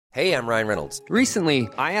Hey, I'm Ryan Reynolds. Recently,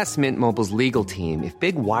 I asked Mint Mobile's legal team if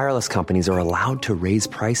big wireless companies are allowed to raise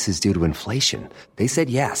prices due to inflation. They said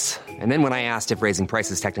yes. And then when I asked if raising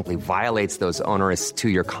prices technically violates those onerous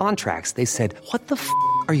two-year contracts, they said, "What the f***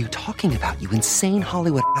 are you talking about, you insane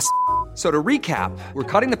Hollywood ass?" So to recap, we're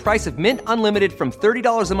cutting the price of Mint Unlimited from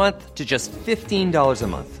 $30 a month to just $15 a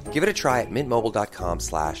month. Give it a try at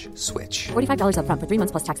mintmobile.com/switch. $45 up front for 3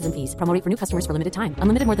 months plus taxes and fees. Promo rate for new customers for limited time.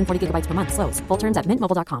 Unlimited more than 40 gigabytes per month. Slows full terms at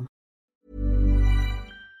mintmobile.com.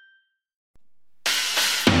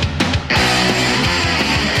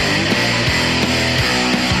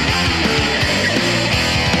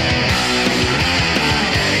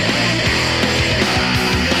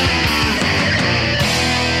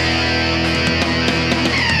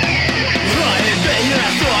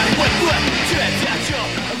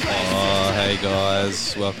 Hey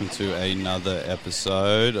guys, welcome to another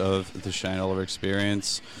episode of the Shane Oliver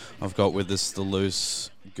Experience. I've got with us the loose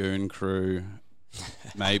Goon crew,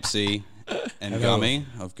 Mapesy and Gummy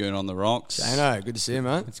of Goon on the Rocks. Shano, good to see you,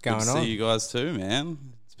 mate. What's going on? Good to see you guys too, man.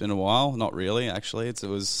 It's been a while. Not really, actually. It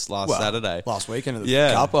was last Saturday. Last weekend at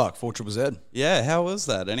the car park, 4ZZZ. Yeah, how was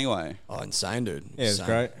that anyway? Oh, insane, dude. Yeah, it was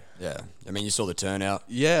great. Yeah, I mean, you saw the turnout.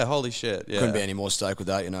 Yeah, holy shit. Yeah. Couldn't be any more stoked with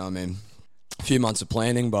that, you know. I mean, a few months of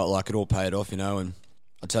planning, but like it all paid off, you know. And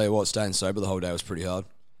I tell you what, staying sober the whole day was pretty hard.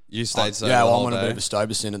 You stayed sober the whole I'm on day? a bit of a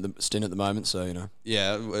sober stint at the moment, so you know.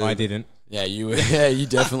 Yeah. I didn't. Yeah, you were. Yeah, you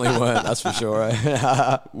definitely weren't. That's for sure.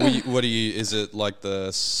 What do you? Is it like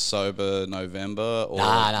the sober November or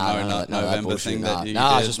no, November that thing that you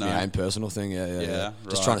Nah, did? it's just my own personal thing. Yeah.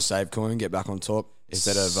 Just right. trying to save coin, get back on top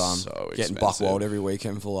instead of so getting buck expensive. wild every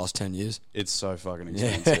weekend for the last 10 years. It's so fucking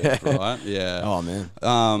expensive, right? Yeah. Oh man.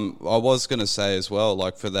 I was gonna say as well,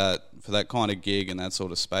 like for that kind of gig and that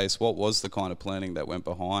sort of space, what was the kind of planning that went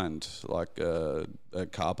behind like a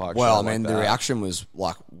car park? Well, show I mean, like the that? reaction was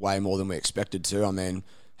like way more than we expected to. I mean,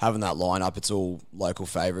 having that lineup, it's all local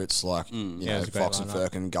favourites like you know, it's a great Fox and lineup.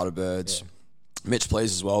 Firkin, Gutterbirds, Mitch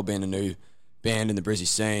Please as well, being a new band in the Brizzy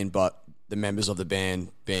scene, but the members of the band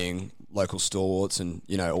being local stalwarts and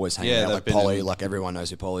you know always hanging out they've like been Polly, in- like everyone knows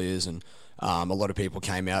who Polly is, and a lot of people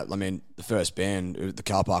came out. I mean, the first band, the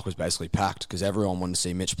car park was basically packed because everyone wanted to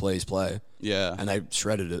see Mitch Please play. Yeah. And they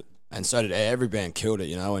shredded it. And so did every band, killed it,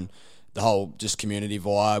 you know, and the whole just community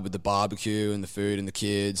vibe with the barbecue and the food and the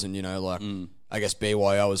kids and, you know, like, I guess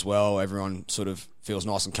BYO as well. Everyone sort of feels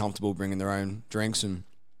nice and comfortable bringing their own drinks and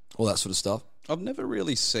all that sort of stuff. I've never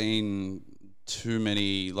really seen too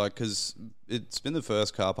many, like, because it's been the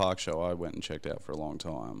first car park show I went and checked out for a long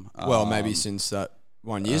time. Well, maybe since that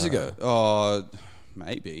 1 year ago. Oh,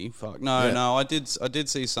 maybe. Fuck. No, Yeah. no. I did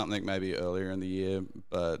see something maybe earlier in the year,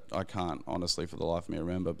 but I can't honestly for the life of me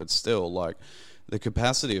remember. But still, like the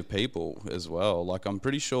capacity of people as well. Like I'm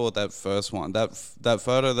pretty sure that first one, that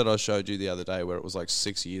photo that I showed you the other day, where it was like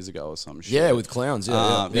 6 years ago or some shit. Yeah, with clowns.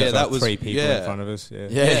 Yeah. That was 3 people in front of us. Yeah.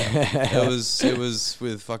 Yeah. it was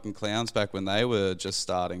with fucking clowns back when they were just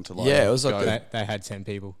starting to like. Yeah, it was like go- They had 10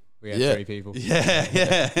 people. We had Yeah. 3 people.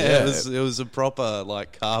 Yeah. It was a proper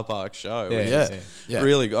like car park show. Yeah. Yeah.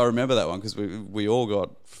 Really, I remember that one because we all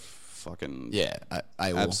got fucking Yeah.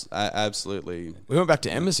 absolutely. We went back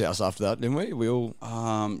to Emma's house after that, didn't we? We all...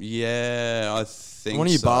 Yeah, I think One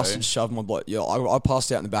of you so. bastards shoved my blood. Yeah, I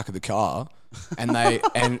passed out in the back of the car, and they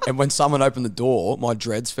and when someone opened the door, my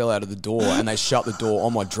dreads fell out of the door, and they shut the door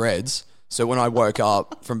on my dreads. So when I woke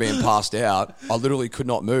up from being passed out, I literally could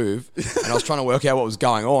not move, and I was trying to work out what was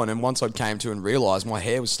going on. And once I came to and realised my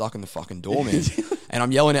hair was stuck in the fucking door, man, and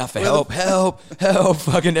I'm yelling out for help.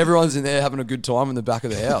 Fucking everyone's in there having a good time in the back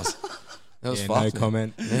of the house. That was Yeah, fucked. no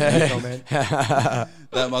comment. Yeah. No comment.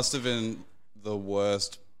 That must have been the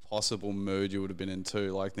worst possible mood you would have been in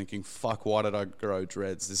too. Like thinking, "Fuck, why did I grow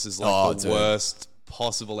dreads? This is like the dude. worst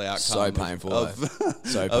possible outcome." So painful, of,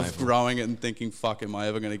 So of painful. growing it and thinking, "Fuck, am I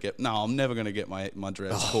ever going to get?" No, I'm never going to get my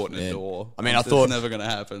dreads caught in a man. door. I mean, I It's thought- never going to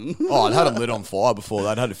happen. Oh, I'd had a lid on fire before that.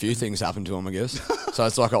 I'd had a few things happen to him, I guess. So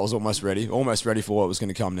it's like I was almost ready for what was going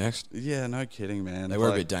to come next. Yeah, no kidding, man. They were a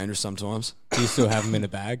Like, bit dangerous sometimes. Do you still have them in a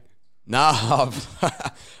bag? Nah,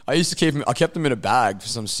 I used to keep them. I kept them in a bag for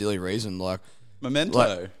some silly reason,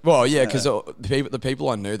 memento. well, yeah, because the people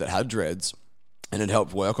I knew that had dreads and had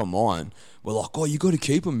helped work on mine were like, "Oh, you got to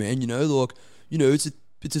keep them, man. You know, like, you know, it's a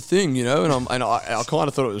thing, you know." And I kind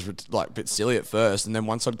of thought it was like a bit silly at first, and then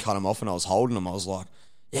once I'd cut them off and I was holding them, I was like,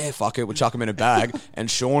 yeah, fuck it, we'll chuck them in a bag. And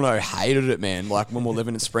Shauno hated it, man, like when we were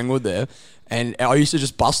living in Springwood there. And I used to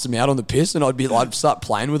just bust them out on the piss, and I'd start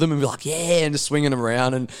playing with them and be like, yeah, and just swinging them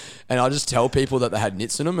around. And I'd just tell people that they had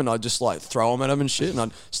nits in them, and I'd just like throw them at them and shit. And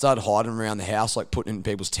I'd start hiding them around the house, like putting in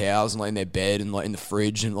people's towels and like in their bed and like in the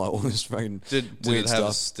fridge and like all this fucking weird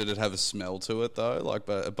stuff. Did it have a smell to it though? Like,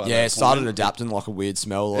 but yeah, it started adapting like a weird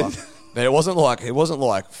smell. Like, but it wasn't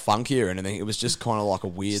like funky or anything. It was just kind of like a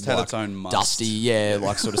weird, just had like its own must. Dusty,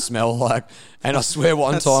 like sort of smell. Like, and I swear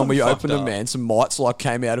one time we opened them, man, some mites like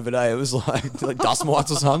came out of it. It was like dust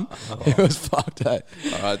mites or something. It was fucked. All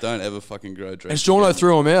right, don't ever fucking grow dreads. And Shauno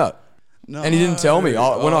threw them out. No. And he didn't tell me.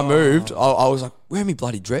 When I moved, I was like, where are my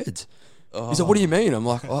bloody dreads? He's like, what do you mean? I'm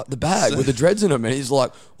like, the bag with the dreads in them. And he's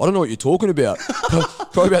like, I don't know what you're talking about.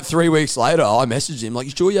 Probably about 3 weeks later, I messaged him, like,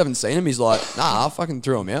 you sure you haven't seen him? He's like, nah, I fucking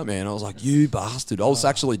threw him out, man. I was like, you bastard. I was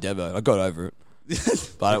actually devastated. I got over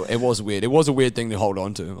it. But it was weird. It was a weird thing to hold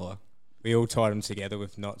on to. Like, we all tied them together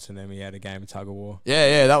with knots, and then we had a game of tug of war.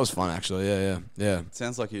 Yeah, that was fun, actually. Yeah. It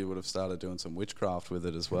sounds like you would have started doing some witchcraft with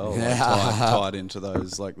it as well. Like tied into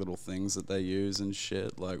those like little things that they use and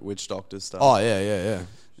shit, like witch doctor stuff. Oh, yeah. Yeah.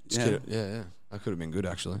 That could have been good,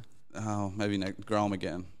 actually. Oh, maybe grow them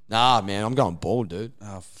again. Nah, man, I'm going bald, dude.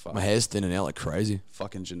 Oh, fuck. My hair's thinning out like crazy.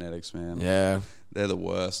 Fucking genetics, man. Yeah. They're the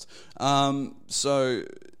worst. So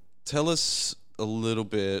tell us a little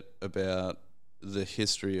bit about the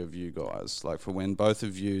history of you guys. Like, for when both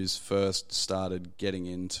of yous first started getting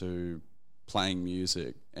into playing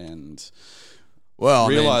music and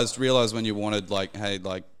realized when you wanted, like, hey,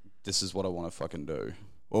 like, this is what I want to fucking do.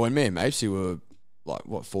 Well, when me and Mapesy were like,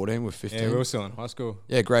 what, 14? We're 15? Yeah, we were still in high school.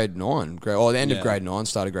 Yeah, grade 9. The end of grade 9,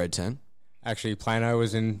 started grade 10. Actually, Plano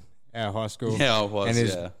was in our high school. Yeah, I was, and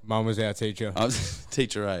his mum was our teacher. I was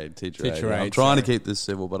teacher aid. I'm trying to keep this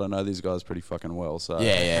civil, but I know these guys pretty fucking well. So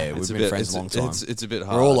yeah, we've been friends a long time. It's a bit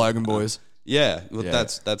hard. We're all Logan boys. Yeah, well,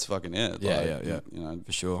 that's fucking it. Yeah. You know,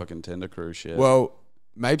 for sure. Fucking tender crew shit. Well,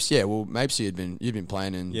 Mapesy you'd been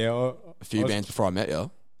playing in a few bands before I met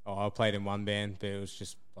you. Oh, I played in one band, but it was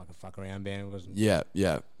just like a fuck around band. It wasn't.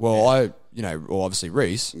 Yeah. Well, obviously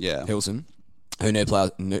Reese Hilson, who now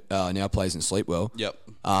plays in Sleepwell. Yep.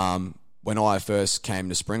 When I first came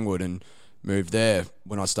to Springwood and moved there,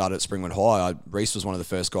 when I started at Springwood High, Reese was one of the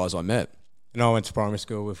first guys I met. And I went to primary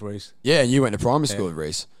school with Reese. Yeah, and you went to primary school with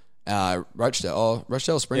Reese. Rochdale. Oh,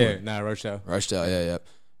 Rochdale or Springwood? Yeah, no, Rochdale. Rochdale, yeah.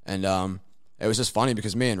 And it was just funny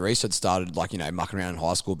because me and Reese had started, like, mucking around in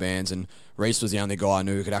high school bands, and Reese was the only guy I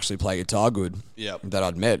knew who could actually play guitar good that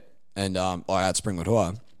I'd met. And I had Springwood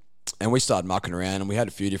High. And we started mucking around, and we had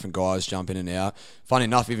a few different guys jump in and out. Funny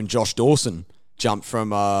enough, even Josh Dawson jumped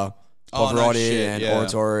from Pavarotti and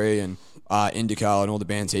Oratory and Indica and all the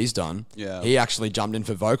bands he's done. Yeah. He actually jumped in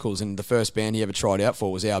for vocals, and the first band he ever tried out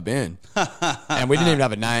for was our band. And we didn't even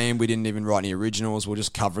have a name. We didn't even write any originals. We're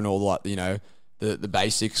just covering all, like, the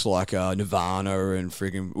basics, like Nirvana and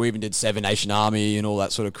friggin'... We even did Seven Nation Army and all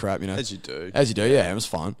that sort of crap, As you do. Yeah. It was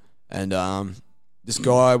fun. And this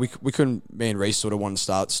guy, we couldn't... Me and Reese sort of wanted to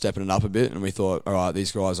start stepping it up a bit, and we thought, all right,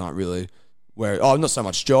 these guys aren't really... not so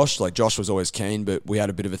much Josh. Like, Josh was always keen, but we had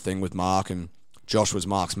a bit of a thing with Mark, and Josh was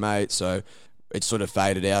Mark's mate, so it sort of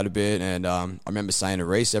faded out a bit. And I remember saying to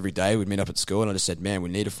Reese every day, we'd meet up at school, and I just said, man, we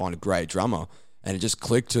need to find a great drummer. And it just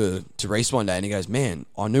clicked to Reese one day, and he goes, man,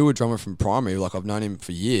 I knew a drummer from primary, like I've known him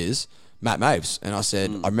for years, Matt Mapes. And I said,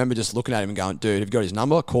 I remember just looking at him and going, dude, have you got his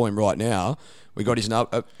number? Call him right now. We got his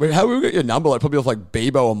number. How we got your number? Like, probably off like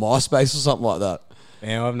Bebo or MySpace or something like that.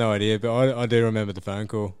 Man, I have no idea, but I do remember the phone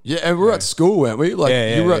call. Yeah, and we were at school, weren't we?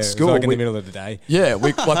 Like, you were at school. It was like in the middle of the day. Yeah,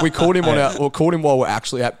 we called him called him while we're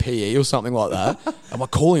actually at PE or something like that. And I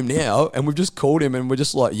call him now, and we've just called him, and we're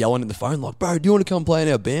just like yelling at the phone, like, bro, do you want to come play in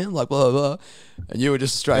our band? Like, blah, blah, blah. And you were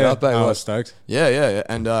just straight up, I was stoked. Yeah.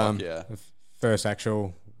 And first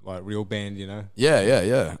actual like real band,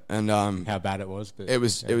 Yeah. And how bad it was, but it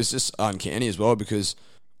was just uncanny as well, because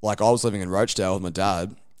like I was living in Rochdale with my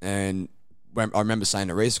dad, and I remember saying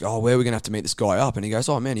to Reese, oh, where are we going to have to meet this guy up? And he goes,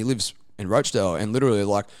 oh, man, he lives in Rochdale. And literally,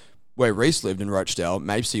 like, where Reese lived in Rochdale,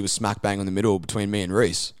 Mapesy was smack bang in the middle between me and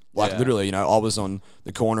Reese. Like, literally, I was on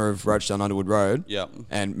the corner of Rochdale and Underwood Road. Yep.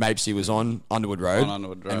 And Mapesy was on Underwood Road.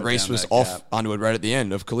 And Reese was off Underwood Road at the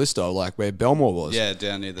end of Callisto, like where Belmore was. Yeah,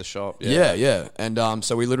 down near the shop. Yeah. And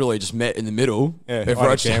so we literally just met in the middle. Yeah, I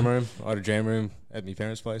had a jam room at my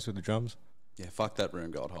parents' place with the drums. Yeah, fuck, that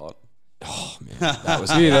room got hot. Oh man, that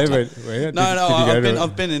was I've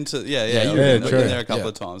been into I've been there a couple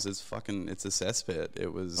of times. It's a cesspit.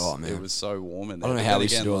 It was so warm in there. I don't know how we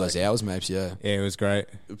used to do all those hours, Mapes. Yeah, it was great.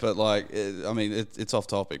 But like, it's off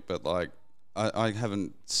topic. But like, I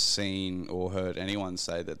haven't seen or heard anyone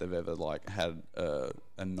say that they've ever like had a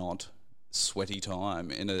not sweaty time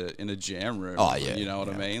in a jam room. Oh, yeah. You know what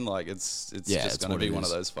I mean? Like it's Yeah, just it's gonna what be it one of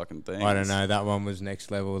is. those fucking things. I don't know. That one was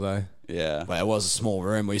next level though. Yeah. But it was a small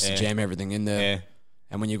room. We used to jam everything in there. Yeah.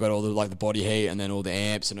 And when you got all the body heat and then all the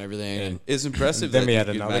amps and everything. And It's impressive Then that we you had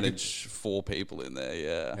could another- manage 4 people in there.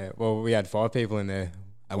 Yeah. Yeah, well, we had 5 people in there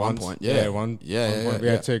At one once. point, yeah. one. Yeah, one yeah, point. We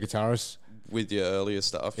yeah. had 2 guitarists. With your earlier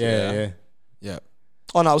stuff. Yeah. yeah.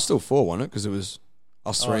 Oh, no, it was still 4, wasn't it? Because it was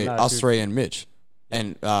us three, no, us dude. 3 and Mitch.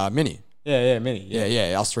 And Minnie. Yeah, Mini.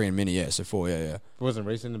 Yeah, us 3 and Minnie, yeah. So 4, yeah. It wasn't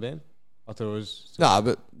Reese in the band. I thought it was. Nah,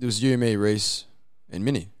 but it was you, me, Reese, and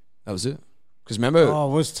Minnie. That was it. Because remember...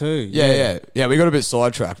 Oh, it was 2. Yeah, we got a bit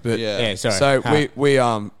sidetracked, but... Yeah. Yeah, sorry. So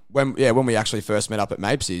Huh. when we actually first met up at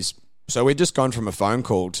Mapesy's, so we'd just gone from a phone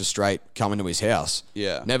call to straight coming to his house.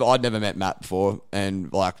 Yeah. I'd never met Matt before,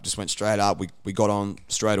 and like just went straight up. We got on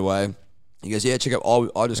straight away. He goes, yeah, check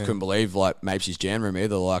out. I just couldn't believe like Mapesy's jam room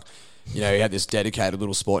either. Like, you know, he had this dedicated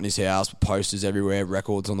little spot in his house with posters everywhere,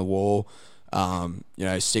 records on the wall. You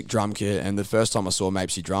know, sick drum kit. And the first time I saw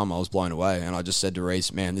Mapesy drum, I was blown away. And I just said to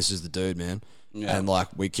Reese, man, this is the dude, man. Yeah. And like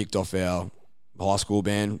we kicked off our high school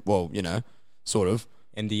band. Well, you know, sort of.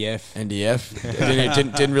 NDF.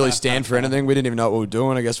 It didn't really stand for anything. We didn't even know what we were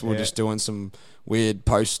doing. I guess we were just doing some weird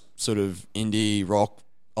post sort of indie rock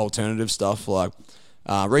alternative stuff. Like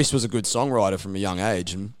Reese was a good songwriter from a young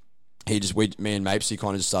age, and me and Mapesy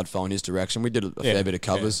kind of just started following his direction. We did a fair bit of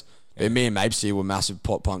covers. But me and Mapesy were massive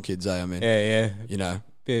pop punk kids. I mean, you know,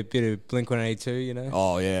 Bit of Blink-182, you know.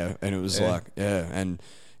 oh yeah, and it was like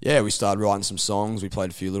we started writing some songs. We played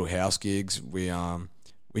a few little house gigs.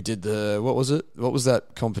 We did what was it? What was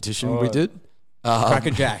that competition we did?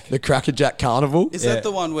 Crackerjack. The Crackerjack Carnival. Is that the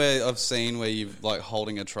one where I've seen where you're like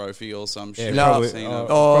holding a trophy or some shit? No, probably, I've seen it.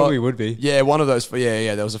 probably would be. Yeah, one of those.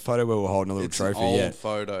 Yeah. There was a photo where we were holding a little It's trophy. an old yeah,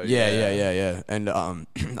 photo. Yeah. And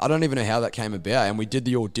I don't even know how that came about. And we did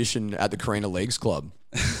the audition at the Carina Leagues Club.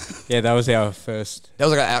 Yeah, that was our first. That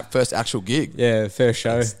was like our first actual gig. Yeah, first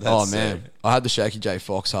show. Oh man, I had the Shaky J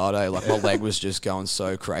Fox hard day. Like my leg was just going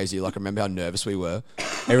so crazy. Like I remember how nervous we were.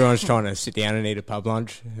 Everyone's trying to sit down and eat a pub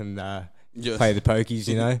lunch and play the pokies,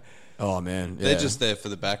 you know. Oh man, yeah. They're just there for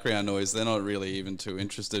the background noise. They're not really even too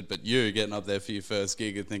interested. But you getting up there for your first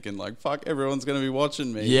gig and thinking like, fuck, everyone's going to be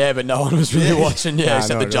watching me. Yeah, but no one was really watching. Yeah, Nah,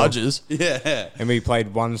 except not the at all. judges. Yeah. And we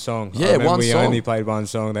played one song. Yeah, I remember one we song. only played one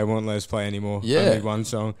song. They won't let us play anymore. Yeah. Only one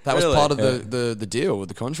song. That was Really? part of the deal with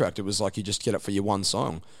the contract. It was like you just get up for your one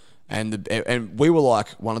song, and we were like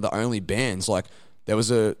one of the only bands. Like there was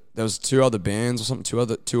 2 other bands or something,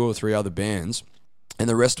 2 or 3 other bands, and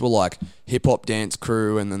the rest were like hip hop dance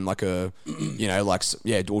crew, and then like a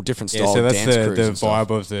all different style So that's dance crews. the and stuff.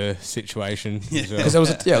 vibe of the situation. Because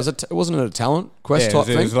it wasn't it a talent quest type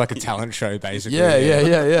it thing? was like a talent show basically.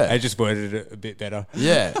 Yeah. They just worded it a bit better.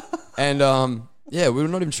 Yeah, and we were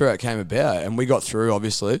not even sure how it came about, and we got through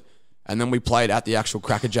obviously, and then we played at the actual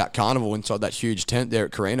Crackerjack Carnival inside that huge tent there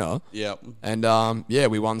at Carina. Yep. And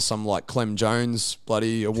we won some like Clem Jones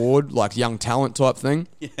bloody award, like young talent type thing.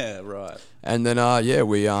 Yeah, right. And then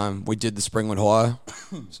we did the Springwood High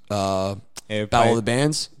Battle of the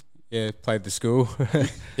Bands. Yeah, played the school.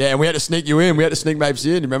 Yeah, and we had to sneak you in. We had to sneak Mapes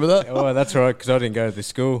in. You remember that? Oh, that's right, because I didn't go to the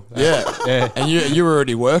school. Yeah. And you were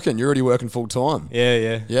already working. You're already working full time.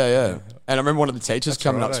 Yeah. Yeah. And I remember one of the teachers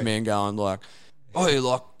coming up to right, me and going like, "Oh,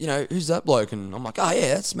 like, you know, who's that bloke?" And I'm like, "Oh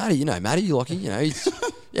yeah, that's Matty. You know, Matty. Like, you know, he's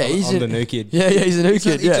I'm the new kid. Yeah, he's a new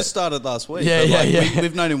kid. He Yeah, just started last week. Yeah, but, yeah, like, yeah.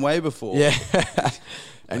 We've known him way before. yeah."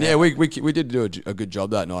 And we did do a good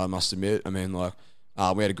job that night, I must admit. I mean, like,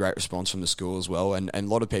 we had a great response from the school as well, and a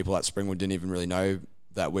lot of people at Springwood didn't even really know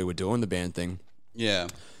that we were doing the band thing. Yeah.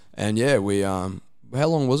 And yeah, we how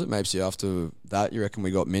long was it, Mapesy, after that? You reckon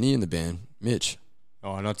we got Minnie in the band, Mitch?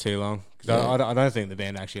 Oh, not too long. Because Yeah. I don't think the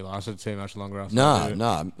band actually lasted too much longer after that.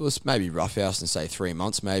 No. It was maybe roughhouse and say 3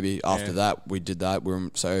 months maybe. After that, we did that.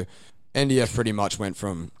 So NDF pretty much went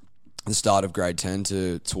from the start of grade 10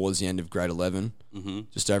 to towards the end of grade 11,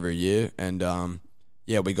 just over a year. And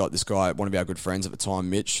we got this guy, one of our good friends at the time,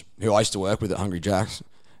 Mitch, who I used to work with at Hungry Jack's.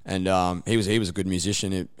 And he was a good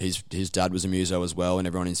musician. His dad was a muso as well, and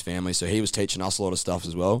everyone in his family. So he was teaching us a lot of stuff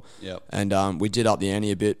as well. Yep. And we did up the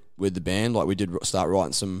ante a bit with the band. Like we did start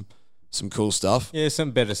writing some cool stuff. Yeah, some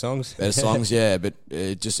better songs. Better songs, yeah. But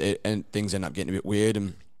and things end up getting a bit weird.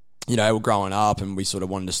 And you know, we're growing up, and we sort of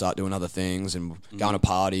wanted to start doing other things and going to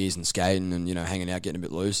parties and skating and hanging out, getting a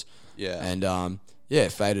bit loose. Yeah. And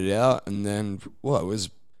it faded out. And then what was.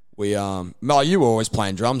 Mel, you were always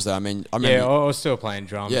playing drums though. I mean, I remember. Yeah, I was still playing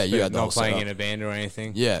drums. Yeah, you but had the not whole playing setup. in a band or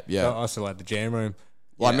anything. Yeah. I still had the jam room.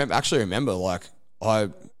 Well, I remember like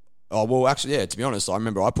Oh, well, actually, yeah, to be honest, I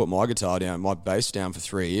remember I put my guitar down, my bass down for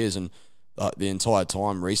 3 years, and the entire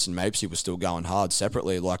time, Reese and Mapesy was still going hard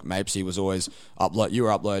separately. Like, Mapesy was always you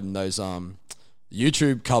were uploading those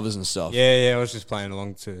YouTube covers and stuff. Yeah, I was just playing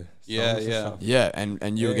along to songs and stuff. Yeah,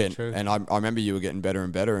 and you were getting, true. and I remember you were getting better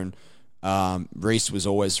and better, and Reese was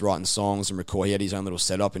always writing songs and record. He had his own little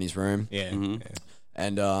setup in his room. Yeah,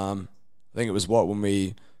 And I think it was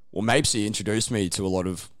Mapesy introduced me to a lot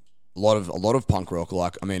of punk rock.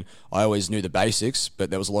 Like, I mean, I always knew the basics, but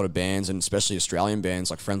there was a lot of bands, and especially Australian bands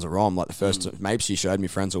like Friends of Rom. Like the first Mapesy showed me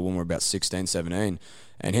Friends of when we were about 16, 17,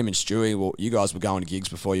 and him and Stewie. Well, you guys were going to gigs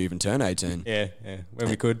before you even turned 18. Yeah, when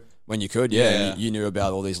we could. When you could, yeah. You knew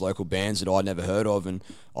about all these local bands that I'd never heard of, and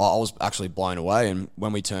I was actually blown away. And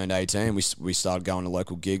when we turned 18, we started going to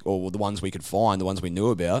local gig, or the ones we could find, the ones we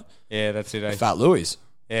knew about. Yeah, that's it. Fat Louie's.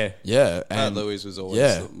 Yeah. Yeah. Fat Louie's was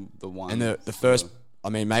always the one. And the first, I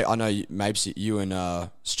mean, mate, I know you and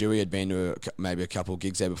Stewie had been to maybe a couple of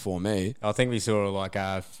gigs there before me. I think we saw like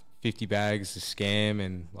 50 Bags, The Scam,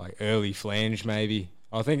 and like early Flange maybe.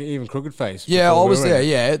 I think even Crooked Face. Yeah, I was there,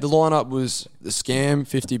 yeah. The lineup was The Scam,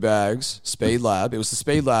 50 Bags, Speed Lab. It was the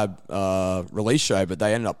Speed Lab release show, but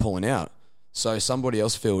they ended up pulling out. So somebody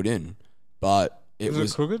else filled in. But it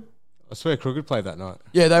was... it Crooked? I swear Crooked played that night.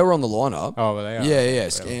 Yeah, they were on the lineup. Oh, well, they are. Yeah.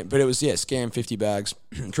 Scam, but it was, Scam, 50 Bags,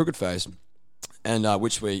 Crooked Face, and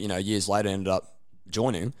which we, years later ended up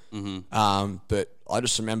joining. Mm-hmm. But I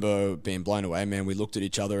just remember being blown away, man. We looked at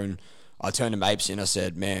each other and I turned to Mapesy and I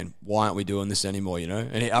said, man, why aren't we doing this anymore,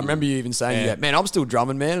 And I remember you even saying, man, I'm still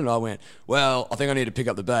drumming, man. And I went, well, I think I need to pick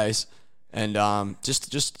up the bass. And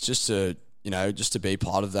just to be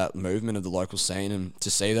part of that movement of the local scene and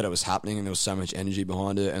to see that it was happening and there was so much energy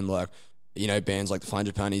behind it. And bands like the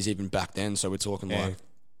Funjapanis even back then. So we're talking how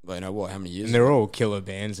many years? And they're all killer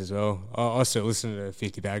bands as well. I still listen to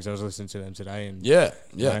 50 Bags. I was listening to them today. And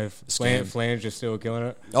Flange is still killing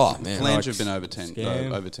it. Oh, man. Flange have been over 10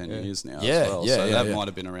 years now as well. So that might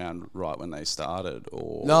have been around right when they started.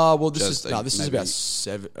 Or no, well, this is about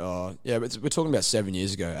 7. But we're talking about 7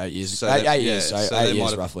 years ago, 8 years. So 8 years, 8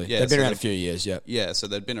 years roughly. Yeah, they've been around a few years, yeah. Yeah, so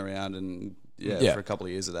they've been around and... for a couple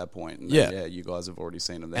of years at that point. And you guys have already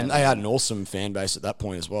seen them there. And they had an awesome fan base at that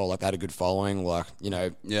point as well. Like, they had a good following. Like,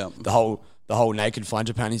 the whole naked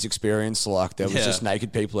Funjapanis experience. Like, there was just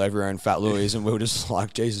naked people everywhere in Fat Louie's, and we were just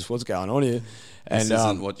like, Jesus, what's going on here? And this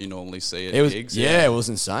isn't what you normally see at gigs. Yeah, it was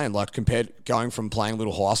insane. Like, going from playing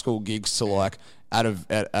little high school gigs to like at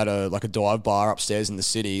a dive bar upstairs in the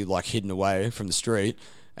city, like hidden away from the street.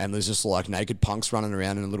 And there's just like naked punks running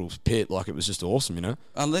around in a little pit. Like, it was just awesome,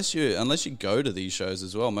 Unless you go to these shows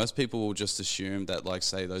as well, most people will just assume that, like,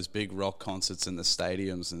 say, those big rock concerts in the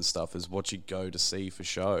stadiums and stuff is what you go to see for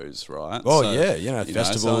shows, right? Oh, so,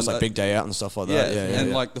 festivals, like Big Day Out and stuff like that.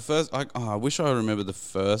 Yeah, like the first, I wish I remember the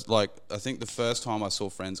first, like, I think the first time I saw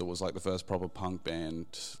Frenzel was like the first proper punk band,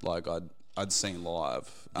 like, I'd seen live.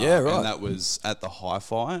 Right. And that was at the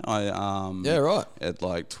Hi-Fi. Right. At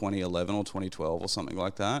like 2011 or 2012 or something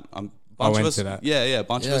like that. I went to that. Yeah, a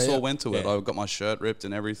bunch of us all went to it. I got my shirt ripped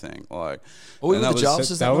and everything. Like,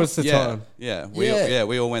 that was the time. Yeah,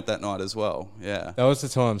 we all went that night as well. Yeah. That was the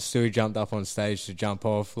time Stewie jumped up on stage to jump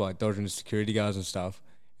off, like dodging the security guards and stuff.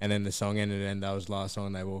 And then the song ended, and that was the last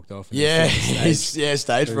song they walked off.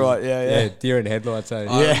 Stage fright. Yeah, deer in headlights. I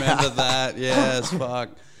remember that. Yes, fuck.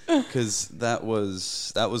 Because that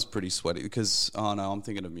was pretty sweaty. Because I'm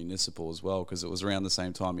thinking of Municipal as well. Because it was around the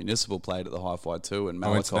same time Municipal played at the Hi-Fi too, and Malachi.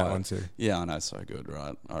 I went to that one too. Yeah, I know, so good,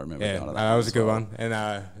 right? I remember. Yeah, going to that was a good one.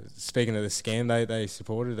 And speaking of the Scam, they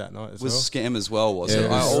supported that night as well. Was Scam as well? Was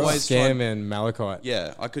it? I always Scam and Malachite.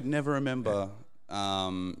 Yeah, I could never remember.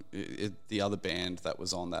 The other band that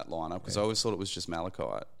was on that lineup, because I always thought it was just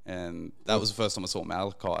Malachite, and that was the first time I saw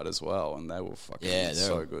Malachite as well, and they were fucking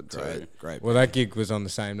so good too. Great. Well, that gig was on the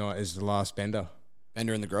same night as the last Bender.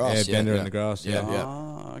 Bender in the Grass. Yeah, Bender in the Grass. Yeah.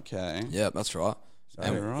 Oh, okay. Yeah, that's right. So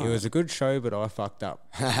it was a good show, but I fucked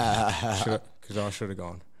up because I should have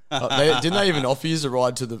gone. Didn't they even offer you a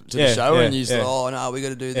ride to the show? And you said, "Oh no, we got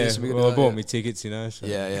to do this." I bought me tickets, So.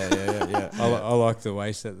 Yeah. I liked the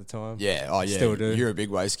waist at the time. Yeah, oh yeah, still do. You're a big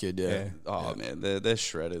waist kid, yeah. Oh man, they're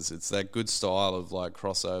shredders. It's that good style of like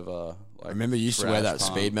crossover. Like, I remember you used to wear that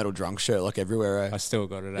speed metal drunk shirt like everywhere. I still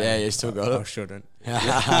got it. Yeah, you still got it. I shouldn't.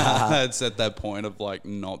 It's at that point of like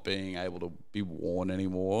not being able to be worn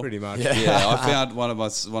anymore. Pretty much. Yeah, I found one of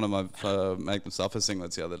my Make Them Suffer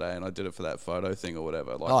singlets the other day, and I did it for that photo thing or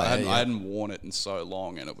whatever. Like I hadn't worn it in so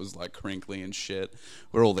long, and it was like crinkly and shit,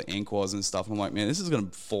 where all the ink was and stuff. I'm like, man, this is gonna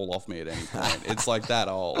fall off me at any point. It's like that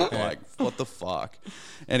old. Like, what the fuck?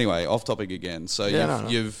 Anyway, off topic again. So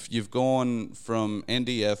you've gone from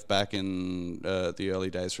NDF back in the early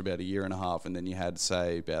days for about a year and a half, and then you had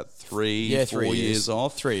say about 4 years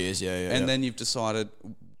off. 3 years, and then you've decided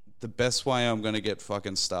the best way I'm going to get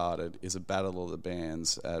fucking started is a battle of the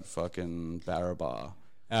bands at fucking Barrabar.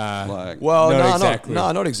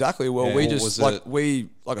 Not exactly. Well, Yeah. we What just was like it?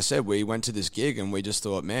 like I said, we went to this gig and we just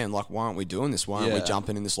thought, man, like, why aren't we doing this? Why aren't we Yeah.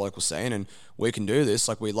 jumping in this local scene and we can do this?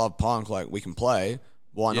 Like, we love punk, like we can play.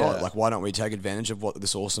 Why not? Yeah. Like, why don't we take advantage of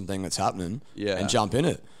this awesome thing that's happening Yeah. and jump in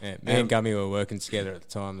it? Yeah, me and Gummy were working together at the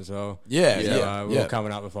time as well. Yeah. We were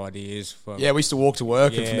coming up with ideas. Yeah, we used to walk to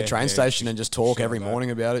work and from the Yeah, train yeah, station and just talk shit every like that.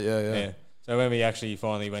 morning about it. Yeah. So when we actually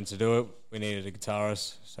finally went to do it, we needed a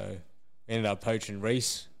guitarist. So we ended up poaching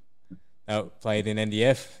Reese. That played in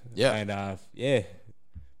NDF. Yeah. And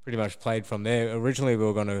pretty much played from there. Originally we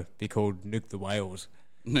were going to be called Nuke the Whales.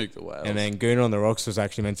 Nuke the Whales. And then Goon on the Rocks was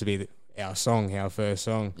actually meant to be our first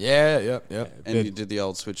song. Yeah. And you did the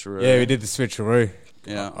old switcheroo. Yeah, we did the switcheroo.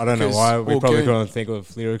 Yeah. I don't know 'Cause, why. We well, probably Goon- couldn't think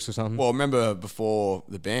of lyrics or something. Well, remember before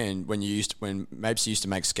the band when Mapesy used to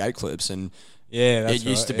make skate clips and yeah, that's it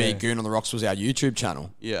used to be yeah. Goon on the Rocks was our YouTube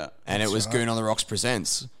channel. Yeah. And it was Goon on the Rocks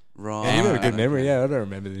Presents. Right. Yeah, you got a good memory. Yeah, I don't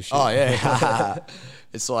remember this shit. Oh yeah,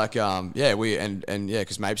 it's like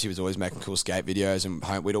because Mapesy was always making cool skate videos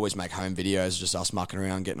and we'd always make home videos, just us mucking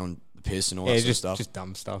around, getting on the piss and all that sort of stuff. just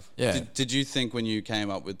dumb stuff. Yeah. Did you think when you came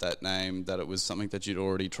up with that name that it was something that you'd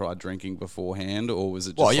already tried drinking beforehand, or was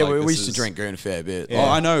it just Well, yeah, like, we this used to is- drink Goon a fair bit. Oh,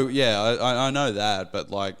 I know. Yeah, I know that, but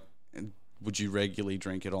like, would you regularly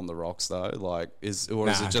drink it on the rocks though? Like, is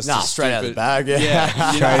it just a straight out of the stupid- bag. Yeah,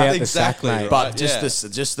 Yeah, Straight out the exactly. sack, mate. But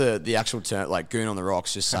right, just the actual term, like Goon on the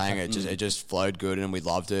Rocks, just saying it just flowed good and we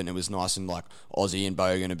loved it and it was nice and like Aussie and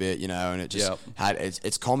bogan a bit, you know, and it just Yep. had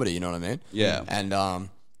it's comedy, you know what I mean? Yeah. And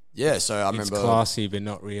so I It's remember classy, but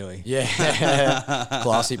not really. Yeah,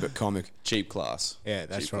 classy but comic. cheap class. Yeah,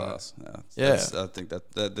 that's Cheap right. Class. Yeah, Yeah. I think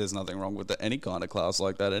that there's nothing wrong with any kind of class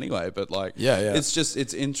like that anyway. But like, Yeah.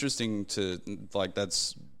 it's interesting to like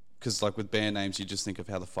that's. Because like with band names, you just think of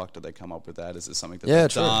how the fuck did they come up with that? Is it something that they've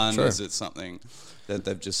done? true. Is it something that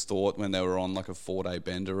they've just thought when they were on like a 4-day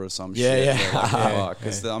bender or some Yeah, shit? yeah. They're like, fuck.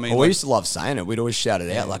 'Cause I mean, Well, we like, used to love saying it. We'd always shout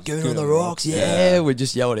it out like "Goon on the Rocks." Yeah, we'd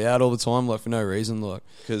just yell it out all the time, like for no reason. Like,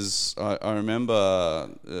 because I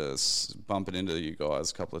remember bumping into you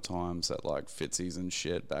guys a couple of times at like Fitzy's and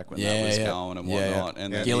shit back when that was going and whatnot.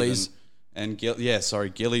 And then Gillies.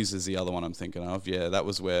 Gillies is the other one I'm thinking of. Yeah, that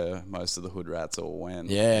was where most of the hood rats all went.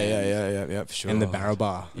 yeah, for sure. And the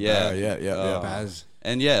Barrabar. Yeah, yeah. Baz.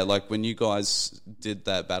 And yeah, like when you guys did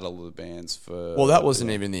that battle of the bands for Well, that wasn't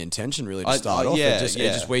even the intention really to start off. yeah,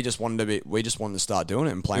 We just wanted to start doing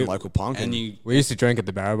it and playing local punk. and you We used to drink at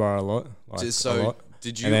the Barrabar a lot. Like, so a lot.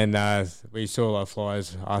 did you? And then we saw a lot of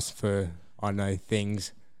flyers asked for, I don't know,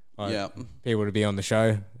 things. Like Yeah. people to be on the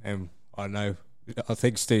show. And I don't know, I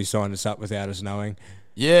think Stu signed us up without us knowing.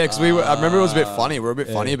 Yeah, because I remember it was a bit funny. We were a bit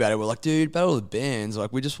funny about it. We're like, dude, battle of the bands.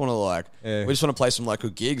 Like, we just want to play some local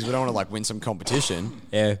gigs. We don't want to like win some competition.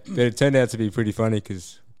 Yeah, but it turned out to be pretty funny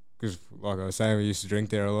because like I was saying, we used to drink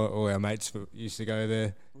there a lot. All our mates used to go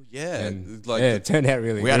there. yeah, And like it turned out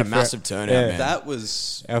really We good. had a massive turnout, man. that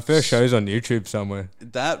was Our first show's on YouTube somewhere.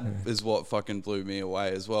 that is what fucking blew me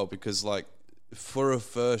away as well, because like for a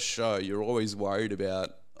first show you're always worried about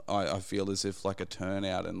I feel as if like a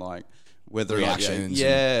turnout and like whether Reactions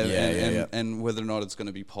and whether or not it's going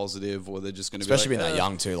to be positive or they're just going to Especially be being like, that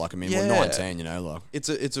young too. Like, I mean, Yeah. we're 19, you know, like.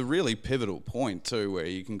 it's a really pivotal point too where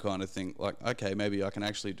you can kind of think like, okay, maybe I can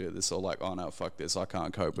actually do this, or like, oh no, fuck this, I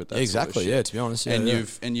can't cope with that Exactly, sort of yeah, shit. to be honest, and yeah.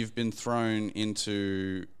 you've been thrown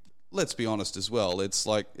into, let's be honest as well, it's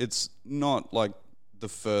like it's not like the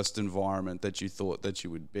first environment that you thought that you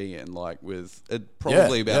would be in, like with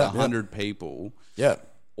probably about 100 people, Yeah.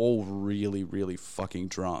 all really, really fucking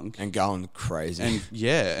drunk. And going crazy.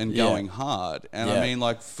 And going hard. And I Yeah. mean,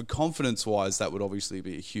 like, for confidence-wise, that would obviously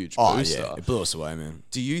be a huge Oh, booster. yeah. It blew us away, man.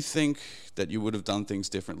 Do you think that you would have done things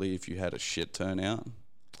differently if you had a shit turnout?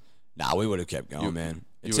 Nah, we would have kept going, man.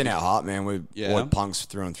 It's you in would- our heart, man. We're Yeah. all punks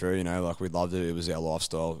through and through, you know, like we loved it. It was our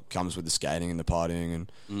lifestyle. It comes with the skating and the partying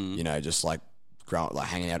and, you know, just like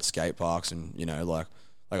hanging out at skate parks and, you know, like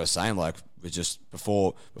I was saying, like we just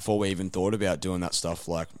before we even thought about doing that stuff,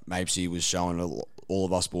 like Mapesy was showing all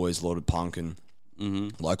of us boys a lot of punk and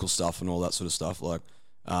local stuff and all that sort of stuff. Like,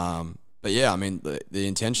 But yeah, I mean, the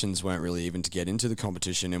intentions weren't really even to get into the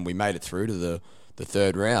competition, and we made it through to the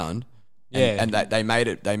third round. And they made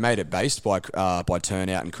it based by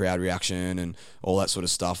turnout and crowd reaction and all that sort of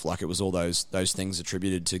stuff. Like, it was all those things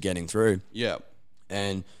attributed to getting through. Yeah.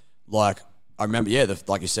 And like, I remember,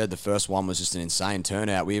 like you said, the first one was just an insane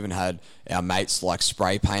turnout. We even had our mates like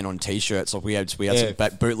spray paint on T-shirts. Like we had some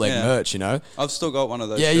bootleg merch, you know. I've still got one of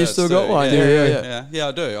those. Yeah, shirts you still too. got one. Yeah,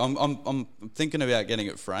 I do. I'm thinking about getting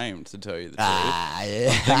it framed, to tell you the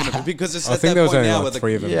truth. Because it's I at think that there was point only now like where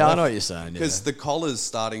three of them. Yeah, I know what you're saying. because the collar's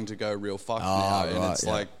starting to go real fucked now, and right, it's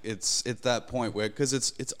yeah. like it's that point where because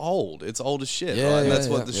it's old as shit, Yeah, right? And yeah, that's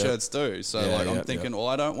what yeah, the yeah. shirts do. So Yeah, like I'm yeah, thinking, yeah. well,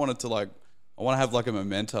 I don't want it to like. I want to have like a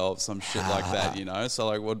memento of some shit like that, you know? So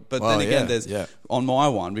like, but Well, then again, yeah, there's, yeah. on my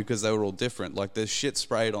one, because they were all different, like there's shit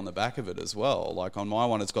sprayed on the back of it as well. Like on my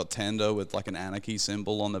one, it's got tender with like an anarchy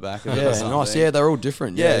symbol on the back of it or Yeah, something. nice. Yeah, they're all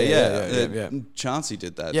different. Yeah. Chancey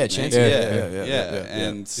did that. Yeah, didn't he? Chancey, Yeah. yeah.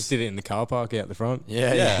 And Just did it in the car park out the front.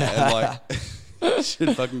 and like,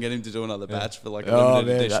 should fucking get him to do another batch for like a Oh limited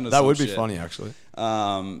man, edition or that some would be shit. funny actually.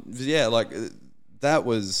 Yeah, like that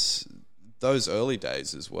was those early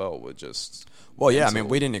days as well were just. Well, yeah, I mental. mean,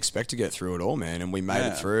 we didn't expect to get through it all, man, and we made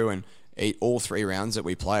it through. And all 3 rounds that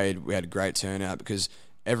we played, we had a great turnout because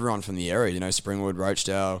everyone from the area, you know, Springwood,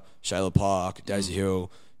 Roachdale, Shayla Park, Daisy Hill,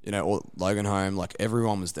 you know, or Logan Home, like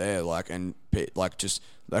everyone was there, like, and like just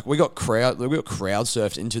like we got crowd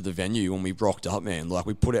surfed into the venue when we rocked up, man. Like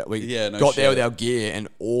we got there with our gear, and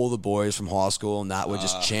all the boys from high school and that were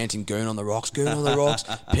just chanting "Goon on the rocks, Goon on the rocks,"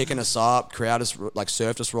 picking us up. Crowd us like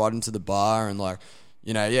surfed us right into the bar, and like.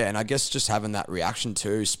 You know, yeah, and I guess just having that reaction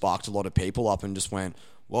too sparked a lot of people up and just went,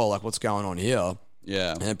 well, like, what's going on here?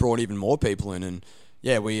 Yeah. And it brought even more people in. And,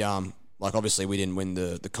 yeah, we, like, obviously we didn't win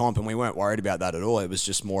the comp and we weren't worried about that at all. It was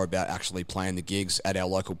just more about actually playing the gigs at our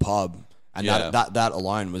local pub. And that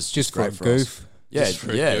alone was just great for us. Goof. Yeah, Just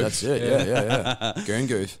for a yeah, goof. that's it. Yeah. Goon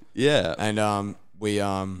goof. Yeah. And and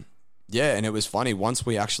it was funny. Once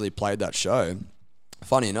we actually played that show,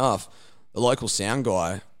 funny enough, the local sound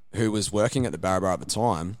guy who was working at the Barra Bar at the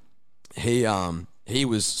time, he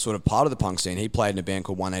was sort of part of the punk scene. He played in a band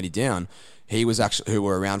called 180 Down. He was actually who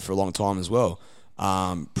were around for a long time as well,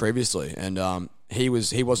 previously. And he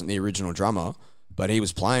wasn't the original drummer, but he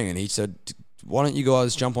was playing, and he said, "Why don't you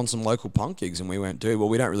guys jump on some local punk gigs?" And we went, "Dude, well,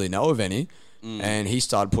 we don't really know of any." And he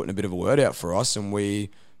started putting a bit of a word out for us, and we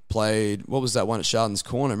played, what was that one at Chardon's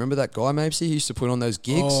Corner? Remember that guy, Mapesy? He used to put on those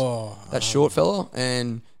gigs, that short fella,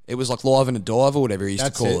 and it was like Live and a Dive or whatever he used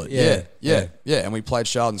to call it. Yeah. And we played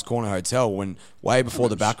Chardon's Corner Hotel when way before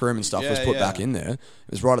the back room and stuff was put back in there. It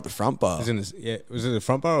was right at the front bar. Was it a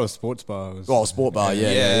front bar or a sports bar? Sport bar,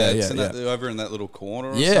 Over in that little corner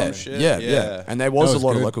or some shit. Yeah. And there was a was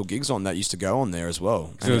lot of good. local gigs on that used to go on there as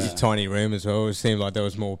well. It was a tiny room as well. It seemed like there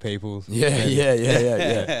was more people.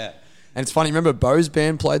 Yeah. And it's funny, remember Bo's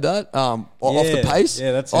band played that off the pace?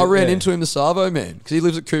 Yeah, that's I it, ran yeah. into him, the Savo man, because he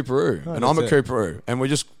lives at Cooperoo, and I'm at that's it. Cooperoo, and we're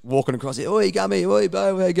just walking across here, oi, Gummy, oi,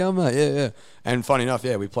 Bo, hey, Gummy, yeah. And funny enough,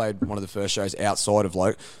 we played one of the first shows outside of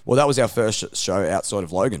Logan. Well, that was our first show outside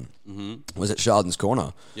of Logan, was at Chardon's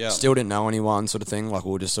Corner. Yeah. Still didn't know anyone sort of thing, like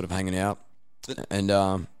we were just sort of hanging out. And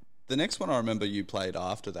The next one I remember you played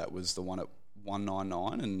after that was the one at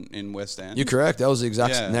 199 in West End. you're correct, that was the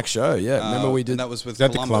exact next show, Remember we did... And that was with Is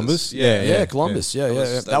that the Columbus. Columbus? Yeah, Columbus. Yeah.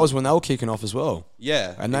 was- That was when they were kicking off as well.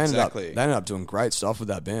 Yeah, And they exactly. ended up doing great stuff with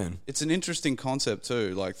that band. It's an interesting concept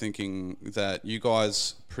too, like thinking that you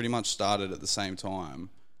guys pretty much started at the same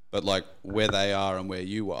time, but like where they are and where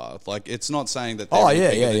you are. Like it's not saying that. Oh, they're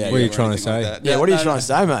yeah, bigger than yeah. you What are you or trying to anything like say? that. Yeah, No, what are you no, trying no. to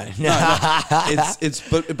say, mate?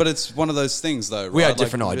 But it's one of those things though. Right? We had Like,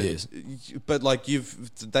 different ideas. But like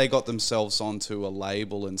they got themselves onto a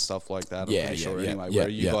label and stuff like that. I'm pretty sure anyway. Where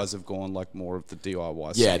you guys have gone like more of the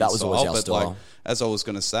DIY. Yeah, that was style. always our But style. like, as I was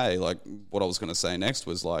going to say, like what I was going to say next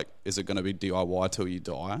was like, is it going to be DIY till you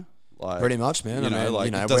die? Like, Pretty much, man. You I know, mean, like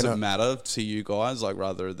you know, it doesn't we're not- matter to you guys, like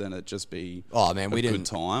rather than it just be Oh man, we a didn't good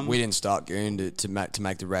time. We didn't start Goon to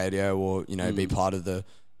make the radio or be part of the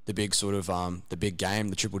big sort of the big game,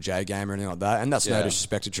 the Triple J game or anything like that. And that's no Yeah.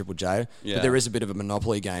 disrespect to Triple J, Yeah. but there is a bit of a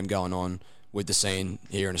monopoly game going on with the scene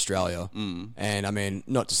here in Australia. And I mean,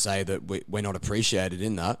 not to say that we're not appreciated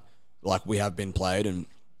in that, like we have been played,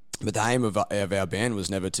 but the aim of our band was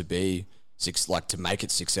never to be to make it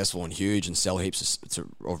successful and huge and sell heaps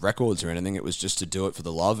of records or anything. It was just to do it for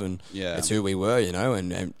the love, and it's who we were,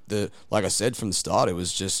 and like I said from the start, it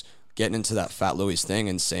was just getting into that Fat Louis thing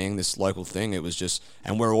and seeing this local thing. It was just,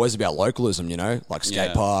 and we're always about localism, like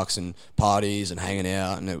skate parks and parties and hanging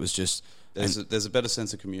out, and it was just, There's a better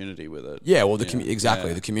sense of community with it. Yeah, well, the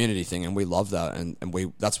community thing, and we love that, and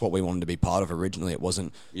that's what we wanted to be part of originally. It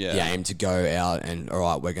wasn't the aim to go out and, all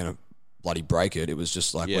right, we're going to bloody break it. It was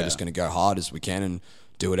just like, we're just going to go hard as we can and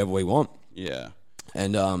do whatever we want. Yeah.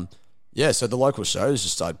 And, so the local shows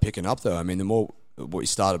just started picking up, though. I mean, the more we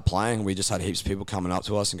started playing, we just had heaps of people coming up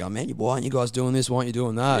to us and going, man, why aren't you guys doing this? Why aren't you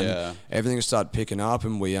doing that? Yeah. And everything started picking up,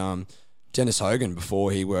 and we, Dennis Hogan,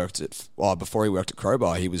 before he worked at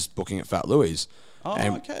Crowbar, he was booking at Fat Louie's. Oh,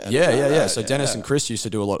 and okay. Yeah. So Dennis and Chris used to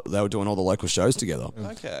do a lot. They were doing all the local shows together.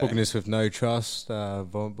 Okay. Booking this with No Trust,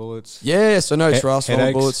 Vomit Bullets. Yeah, so No Trust, Vomit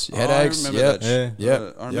Headaches. Bullets, Headaches. I remember that.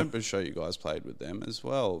 Yeah. I remember a show you guys played with them as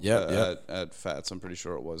well. Yeah. At Fats, I'm pretty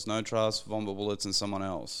sure it was No Trust, Vomit Bullets, and someone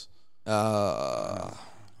else. I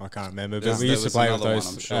can't remember, but There we used to was play with another those.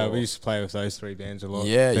 one, I'm sure. We used to play with those three bands a lot.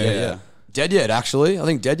 Yeah. Dead Yet, actually. I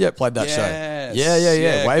think Dead Yet played that show.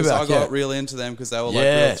 Yeah. Way 'cause back. I got real into them because they were like real They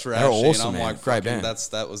were thrashy, awesome, and I'm man. like, Great fucking, band.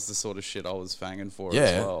 that was the sort of shit I was fanging for Yeah.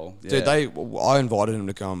 as well. Yeah. Dude, I invited him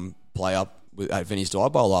to come play up at Vinny's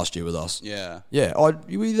Dive Bar last year with us. Yeah. Yeah. Oh,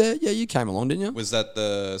 you were there? Yeah, you came along, didn't you? Was that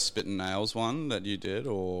the Spit and Nails one that you did,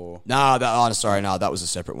 or? That was a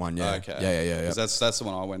separate one. Yeah. Okay. Yeah. 'Cause that's the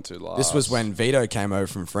one I went to last. This was when Vito came over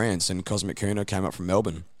from France and Cosmic Kuna came up from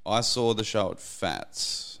Melbourne. I saw the show at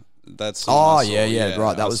Fats. That's the one I saw.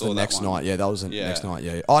 Right. That I was saw the next one. night. Yeah, that was the next night.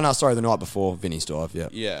 Yeah. Oh no, sorry, the night before Vinny's Dive. Yeah.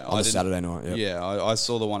 Yeah, On the Saturday night. Yeah. Yeah, I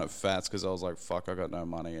saw the one at Fats because I was like, fuck, I got no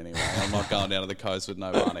money anyway. I'm not going down to the coast with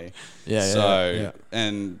no money.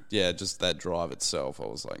 And just that drive itself, I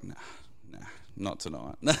was like, nah, not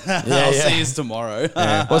tonight. I'll see you tomorrow.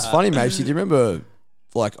 Well, it's funny, mate. Do you remember?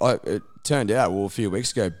 It turned out, a few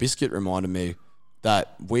weeks ago, Biscuit reminded me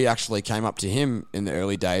that we actually came up to him in the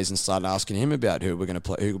early days and started asking him about who we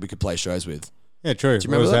could play shows with. Yeah, true. Do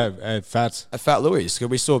you remember what was that? At Fats? At Fat Louie's.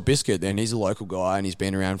 Because we saw Biscuit then. He's a local guy and he's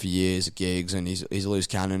been around for years at gigs and he's a loose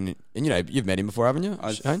cannon. And, you've met him before, haven't you,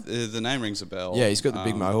 Shane? The name rings a bell. Yeah, he's got the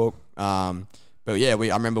big mohawk. But yeah,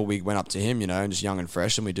 I remember we went up to him, and just young and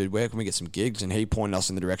fresh, and we did, where can we get some gigs? And he pointed us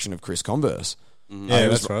in the direction of Chris Converse. Yeah,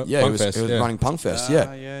 that's right. Yeah, Punk Fest, he was running Punk Fest,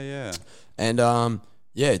 Yeah.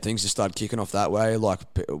 And things just started kicking off that way, like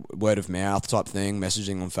word of mouth type thing,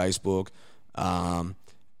 messaging on Facebook.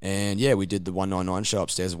 We did the 199 show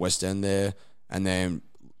upstairs at West End there, and then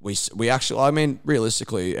we actually, I mean,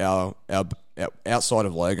 realistically, our outside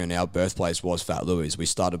of Logan, our birthplace was Fat Louie's. We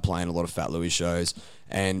started playing a lot of Fat Louie's shows,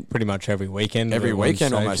 and pretty much every weekend.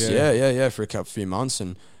 Almost. Yeah, for a few months,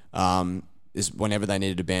 and is whenever they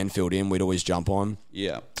needed a band filled in, we'd always jump on.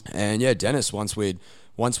 Yeah, and Dennis, once we'd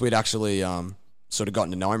actually sort of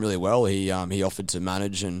gotten to know him really well, he offered to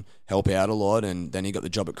manage and help out a lot, and then he got the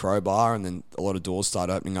job at Crowbar, and then a lot of doors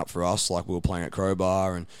started opening up for us, like we were playing at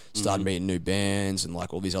Crowbar and started meeting new bands and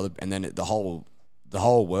like all these other, and then the whole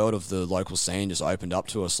world of the local scene just opened up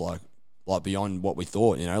to us like beyond what we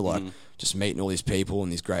thought, just meeting all these people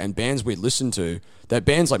and these great and bands we'd listened to, that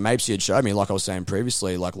bands like Mapesy had showed me, like I was saying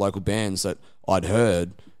previously, like local bands that I'd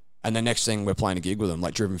heard. And the next thing, we're playing a gig with them,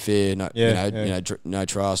 like Driven Fear, No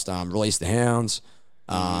Trust, Release the Hounds,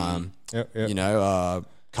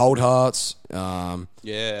 Cold Hearts. That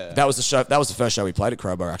was the show. That was the first show we played at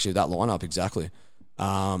Crowbar. Actually, that lineup exactly.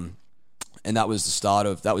 And that was the start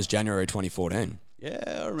of. That was January 2014.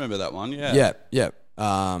 Yeah, I remember that one. Yeah. Yeah.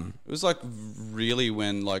 It was like really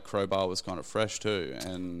when like Crowbar was kind of fresh too,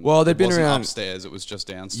 and they'd been around upstairs. It was just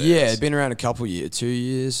downstairs. Yeah, it'd been around a couple years, 2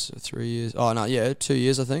 years, 3 years. Oh no, 2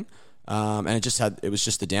 years I think. And it was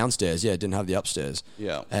just the downstairs. Yeah, it didn't have the upstairs.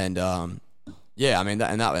 Yeah, and I mean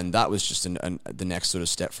that was just the next sort of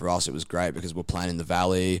step for us. It was great because we're playing in the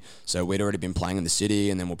Valley, so we'd already been playing in the city,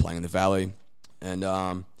 and then we're playing in the Valley, and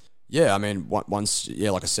I mean, once,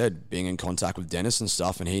 like I said, being in contact with Dennis and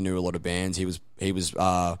stuff, and he knew a lot of bands. He was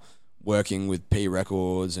working with P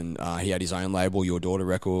Records, and he had his own label, Your Daughter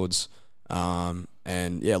Records, and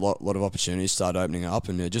a lot of opportunities started opening up,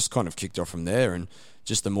 and it just kind of kicked off from there. And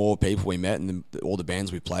just the more people we met, and all the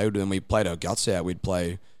bands we played with, and we played our guts out. We'd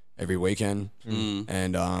play every weekend,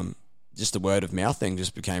 and just the word of mouth thing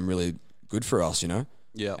just became really good for us,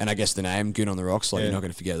 Yeah, and I guess the name Goon on the Rocks, you're not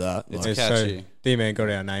going to forget that. It's like, catchy. So D-Man got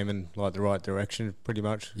our name in like the right direction, pretty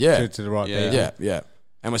much. Yeah, to the right people. Yeah,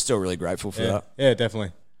 and we're still really grateful for that. Yeah,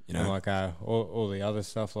 definitely. And like all the other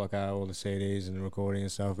stuff, like all the CDs and the recording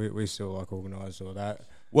and stuff, we still like organise all that.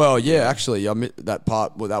 Well, actually, that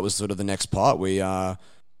part. Well, that was sort of the next part.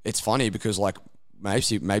 It's funny because like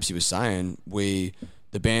Mapesy was saying,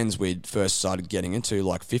 the bands we'd first started getting into,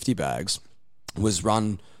 like 50 Bags, was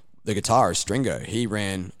run. The guitarist Stringo, he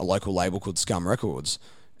ran a local label called Scum Records,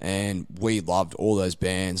 And we loved all those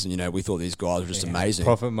bands, and, you know, we thought these guys were just amazing.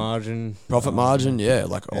 Profit Margin. Yeah.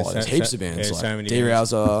 Like, there's heaps of bands. Yeah, like so many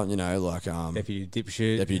D-Rouser, you know, like... Deputy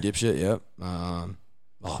Dipshit. Yep.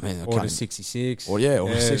 Oh, man. Order 66.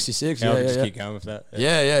 Order 66. I'll Yeah, just yeah. keep going with that.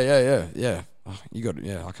 Yeah. Oh,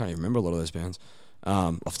 I can't even remember a lot of those bands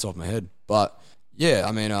off the top of my head. But, yeah,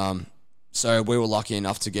 I mean, so we were lucky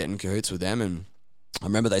enough to get in cahoots with them, and I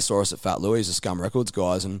remember they saw us at Fat Louie's, the Scum Records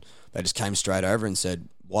guys, and they just came straight over and said,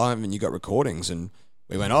 why haven't you got recordings? And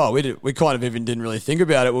we went, we kind of even didn't really think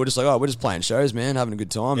about it. We were just like, we're just playing shows, man, having a good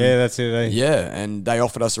time. Yeah, that's it. Yeah, and they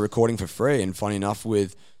offered us a recording for free. And funny enough,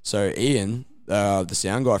 so Ian, the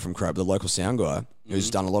sound guy from Crab, the local sound guy, who's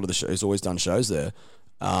done a lot of the shows, who's always done shows there,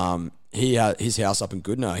 he had his house up in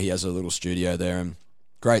Goodna. He has a little studio there and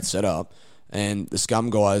great setup. And the Scum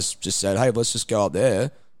guys just said, hey, let's just go up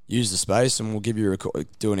there, use the space, and we'll give you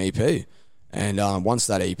do an EP. And once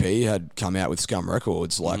that EP had come out with Scum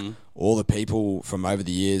Records, like all the people from over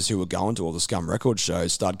the years who were going to all the Scum Records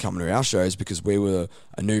shows started coming to our shows because we were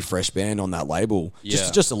a new, fresh band on that label.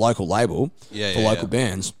 Yeah. Just a local label for local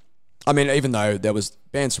bands. I mean, even though there was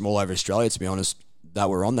bands from all over Australia, to be honest, that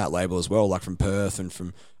were on that label as well, like from Perth and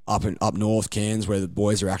from up north, Cairns, where the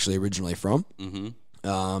boys are actually originally from.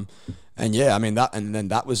 And yeah, I mean, then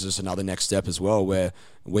that was just another next step as well, where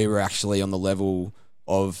we were actually on the level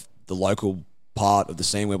of the local part of the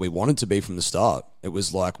scene where we wanted to be from the start. It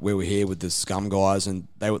was like we were here with the Scum guys, and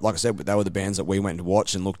they were, like I said, they were the bands that we went to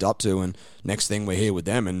watch and looked up to, and next thing we're here with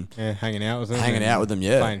them and hanging out with them,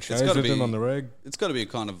 yeah, playing shows with them on the road. It's got to be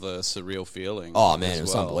kind of a surreal feeling. Oh man, it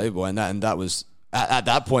was unbelievable, and that was. At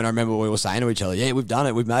that point, I remember we were saying to each other, "Yeah, we've done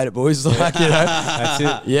it. We've made it, boys." Like, you know, that's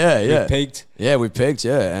it. Yeah. We peaked. Yeah, we peaked.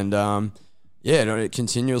 Yeah, and it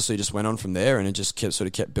continuously just went on from there, and it just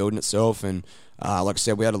kept building itself. And like I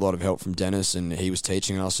said, we had a lot of help from Dennis, and he was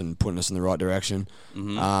teaching us and putting us in the right direction.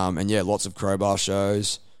 And yeah, lots of Crowbar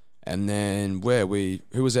shows. And then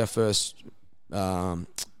who was our first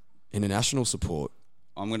international support?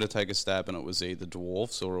 I'm going to take a stab, and it was either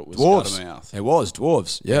Dwarfs or it was Dwarves. It was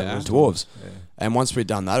Dwarves. Yeah, it was Dwarves. Yeah. And once we'd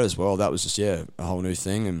done that as well, that was just a whole new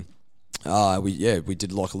thing. And we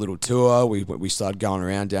did like a little tour. We started going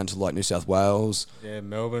around down to like New South Wales. Yeah,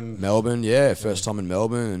 Melbourne. First time in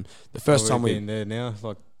Melbourne, and the first time we've been there now,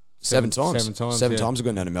 like seven times. Seven yeah. times we've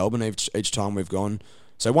gone down to Melbourne. Each time we've gone.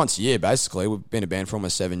 So once a year, basically. We've been a band for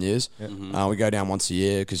almost 7 years. Yeah. We go down once a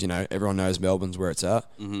year because, you know, everyone knows Melbourne's where it's at.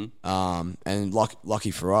 And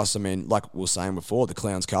lucky for us, I mean, like we were saying before, the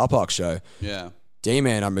Clowns Car Park show. Yeah.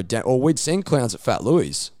 D-Man, we'd seen Clowns at Fat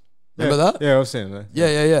Louie's. Remember that? Yeah, I've seen that.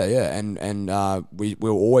 Yeah. And we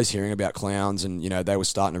were always hearing about Clowns, and, you know, they were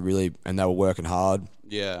starting to really, and they were working hard.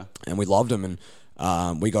 Yeah. And we loved them, and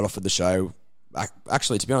we got offered the show.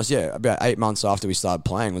 Actually, to be honest, about 8 months after we started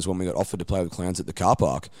playing was when we got offered to play with Clowns at the car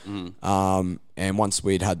park. And once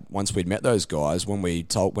we'd met those guys,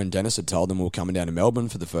 when Dennis had told them we were coming down to Melbourne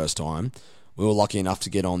for the first time, we were lucky enough to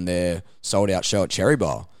get on their sold out show at Cherry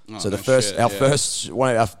Bar. So our first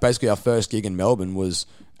gig in Melbourne was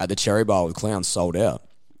at the Cherry Bar with Clowns, sold out.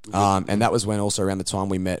 And that was when also around the time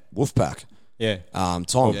we met Wolfpack. Yeah. Tom.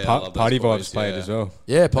 Party Vibes played as well.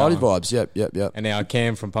 Yeah, Party Vibes. Yep. And now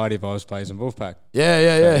Cam from Party Vibes plays in Wolfpack. Yeah.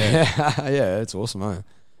 Yeah, it's awesome, eh?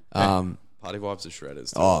 Party Vibes are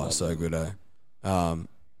shredders. So good, eh?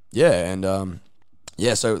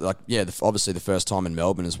 Obviously the first time in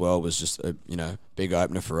Melbourne as well was just a, you know, big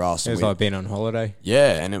opener for us. It was like being on holiday.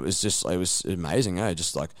 Yeah, and it was amazing, eh?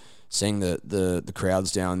 Just like seeing the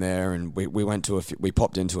crowds down there, and we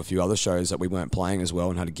popped into a few other shows that we weren't playing as well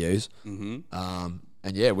and had a geese. And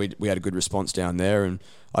yeah, we had a good response down there, and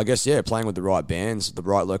I guess playing with the right bands, the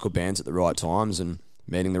right local bands at the right times, and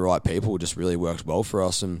meeting the right people just really worked well for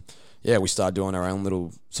us. And yeah, we started doing our own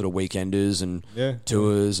little sort of weekenders and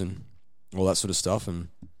tours and all that sort of stuff, and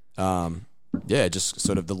just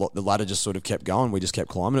sort of the ladder just sort of kept going. We just kept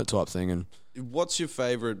climbing it type thing. And what's your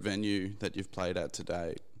favourite venue that you've played at to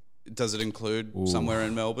date? Does it include somewhere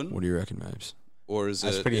in Melbourne? What do you reckon, Mapes? Or is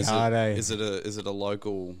That's pretty hard, eh? Is it a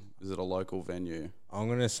local venue? I'm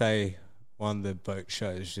gonna say one of the boat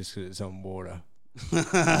shows just because it's on water.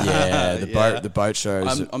 The boat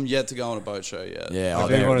shows. I'm yet to go on a boat show yet. Yeah, I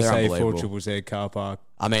do want to say 4ZZZ car park.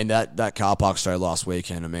 I mean that car park show last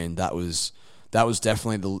weekend. I mean that was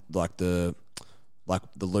definitely the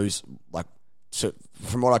loose, like, so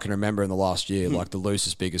from what I can remember in the last year, like the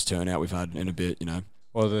loosest, biggest turnout we've had in a bit. You know.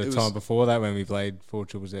 Well, time before that when we played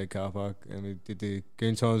 4ZZZ car park and we did the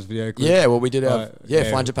Goon Times video clip. Yeah, well we did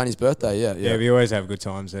Flying Japanese birthday. Yeah, we always have good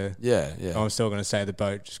times there. Yeah. I'm still going to say the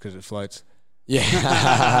boat just because it floats.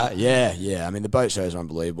 Yeah. I mean the boat shows are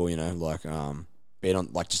unbelievable. You know, like been on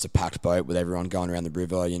like just a packed boat with everyone going around the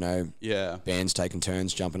river. You know, Yeah. bands taking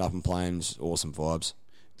turns jumping up and playing. Just awesome vibes.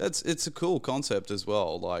 It's a cool concept as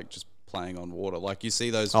well, like just playing on water. Like you see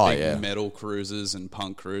those Oh, big yeah. metal cruises and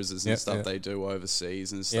punk cruises and Yep, stuff yep. they do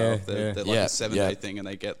overseas and Yeah, stuff. They're like Yeah, a 7-day yeah. thing, and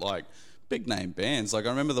they get like big name bands. Like I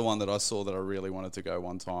remember the one that I saw that I really wanted to go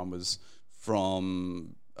one time was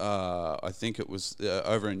from I think it was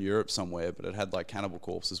over in Europe somewhere, but it had like Cannibal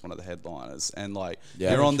Corpse as one of the headliners, and like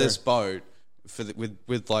Yeah, you're on true. this boat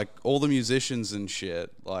with like all the musicians and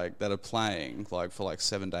shit like that are playing like for like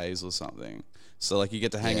 7 days or something. So like you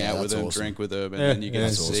get to hang Yeah, out with that's them, awesome. drink with them, and Yeah, then you get yeah.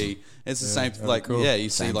 to That's see. It's the same that'd be like cool. you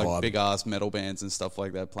see Same like vibe. big ass metal bands and stuff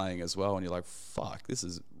like that playing as well, and you're like, fuck, this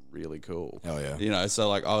is really cool. Hell yeah. You know, so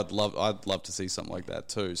like I'd love to see something like that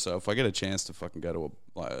too. So if I get a chance to fucking go to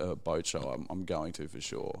a boat show, I'm going to for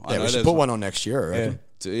sure. I Yeah, know we should there's- put one on next year. I reckon.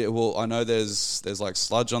 Well, I know there's like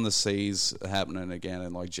Sludge on the Seas happening again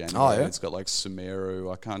in like January. Oh, yeah? It's got like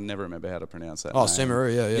Sumeru. I can't never remember how to pronounce that. Oh, name.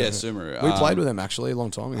 Sumeru, yeah. Yeah, Sumeru. We played with them actually a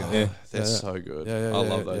long time ago. Yeah. They're so good. Yeah, yeah, I yeah,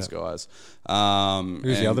 love yeah, those yeah. guys. Who's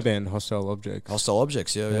the and- other band? Hostile Objects. Hostile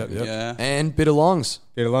Objects, yeah. Yeah. And Bitter Lungs.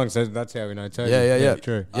 Get along. So that's how we know Toby. Yeah.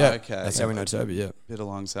 True. Yeah, Okay. That's how we know Toby, yeah. Bit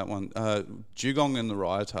along's that one. Dugong and the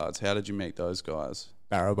Riotards. How did you meet those guys?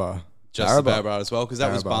 Barrowbar. Just the Barrowbar. Barrowbar as well, because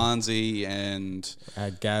that was Barrowbar. Barnsey and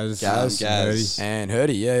Gaz. Gaz. Gaz. And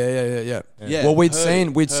Hurdy, yeah. Yeah, Well, we'd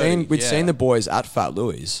Hurdy, seen yeah. seen the boys at Fat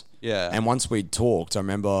Louis. Yeah. And once we'd talked, I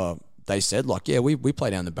remember they said like, yeah, we play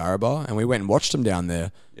down the Barrowbar, and we went and watched them down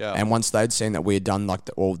there. Yeah. And once they'd seen that we had done like,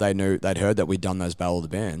 they'd heard that we'd done those Battle of the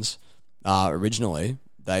Bands originally,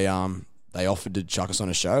 they offered to chuck us on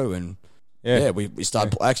a show, and we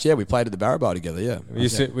started actually we played at the Barrowbar together. Yeah.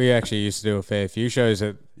 We actually used to do a fair few shows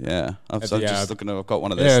at. yeah. I've At so the, just looking at. I've got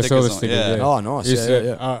one of their Yeah, I stickers saw the on. stickers, Yeah. yeah. Oh, nice. Used Yeah,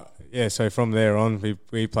 to- yeah. So from there on,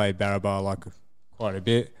 we played Barrowbar like quite a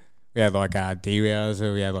bit. We had like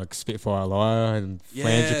D-Rouser, we had like Spitfire Lyre and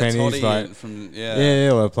Flanger Pennies. Toddy Like, from we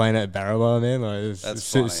were playing at Barrowbar, man. Like, it was That's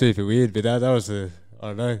funny. super weird, but that was I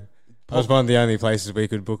don't know. That was one of the only places we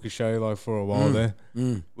could book a show like for a while there.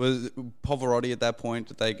 Was Pavarotti at that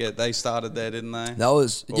point? Did they started there, didn't they? That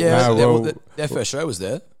was no, their first show was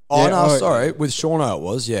there. Oh Yeah, no, oh, sorry, with Shauno it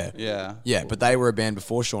was, yeah. Yeah. Yeah, but they were a band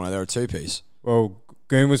before Shauno. They were a two-piece. Well,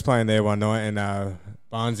 Goon was playing there one night, and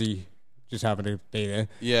Barnsey just happened to be there.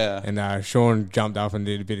 Yeah. And Sean jumped up and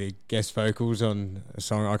did a bit of guest vocals on a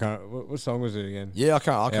song. I can't. What song was it again? Yeah, I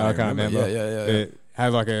can't remember. Yeah. But it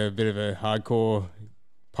had like a bit of a hardcore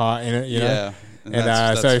part in it, you know. Yeah. And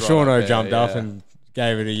that's so right Sean up there, jumped up yeah. and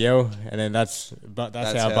gave it a yell, and then that's how how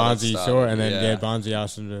that Barnsey saw started, it, and then yeah. Barnsey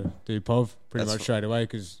asked him to do POV pretty That's much straight away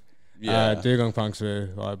because Yeah. Dugong Punks were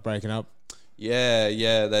like breaking up.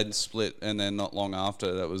 Yeah, they'd split, and then not long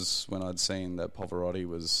after, that was when I'd seen that Pavarotti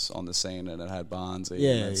was on the scene, and it had Barnsey.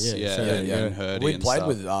 and and Hurdy We and played stuff.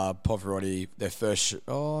 with Pavarotti their first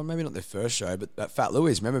maybe not their first show, but at Fat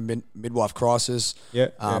Louis. Remember Midwife Crisis? Yeah,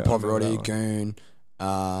 I remember Pavarotti, that Goon,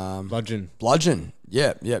 Bludgeon.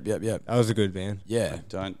 Yeah. That was a good band. Yeah.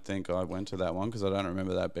 Don't think I went to that one because I don't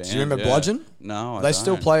remember that band. Do you remember Yeah. Bludgeon? No, I They don't.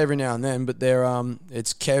 still play every now and then, but they're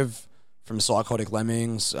it's Kev from Psychotic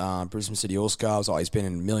Lemmings, Brisbane City All Scars. Oh, he's been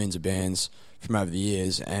in millions of bands from over the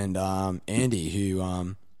years, and Andy,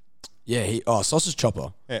 who Sausage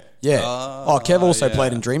Chopper. Yeah. Kev also yeah.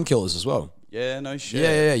 played in Dream Killers as well. Yeah, no shit.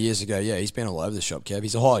 Yeah, years ago. Yeah, he's been all over the shop. Kev,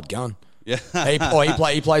 he's a hired gun. Yeah.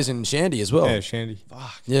 He plays in Shandy as well. Yeah, Shandy.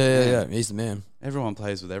 Yeah. He's the man. Everyone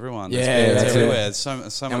plays with everyone. Yeah, There's bands that's it. everywhere. There's so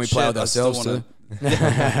much And we play shit. with I still ourselves wanna- too.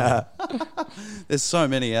 There's so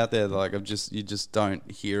many out there that like you just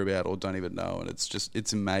don't hear about or don't even know, and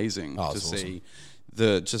it's amazing to it's see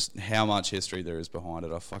just how much history there is behind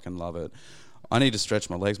it. I fucking love it. I need to stretch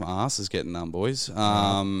my legs. My ass is getting numb, boys. We're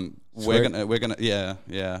gonna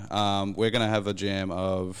have a jam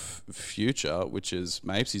of Future, which is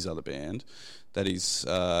Mapesy's other band. That is,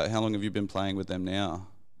 how long have you been playing with them now?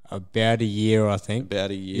 About a year, I think.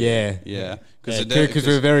 About a year. Yeah. Because Because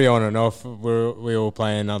we're very on and off. We all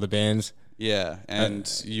play in other bands. Yeah, and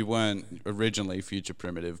you weren't originally Future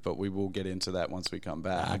Primitive, but we will get into that once we come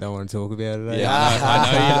back. I don't want to talk about it. Yeah,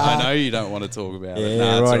 I know you don't want to talk about it. Yeah,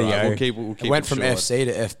 No, it's all rightio. right. We'll keep It went it from short. FC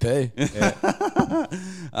to FP.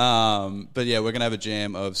 But yeah, we're gonna have a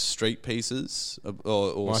jam of street pieces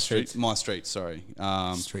or My street, Streets. my street. Sorry,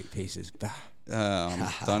 Street pieces. Bah.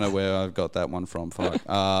 don't know where I've got that one from. Fuck.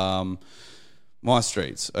 My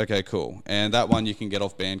Streets. Okay, cool. And that one you can get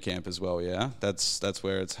off Bandcamp as well. Yeah, that's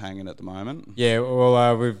where it's hanging at the moment. Yeah,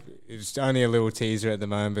 well, it's only a little teaser at the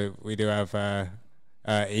moment, but we do have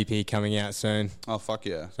EP coming out soon. Oh fuck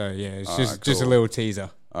yeah! So yeah, it's All just right, just a cool. little teaser.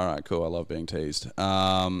 All right, cool. I love being teased.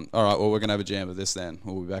 All right, well, we're going to have a jam of this then.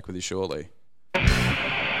 We'll be back with you shortly.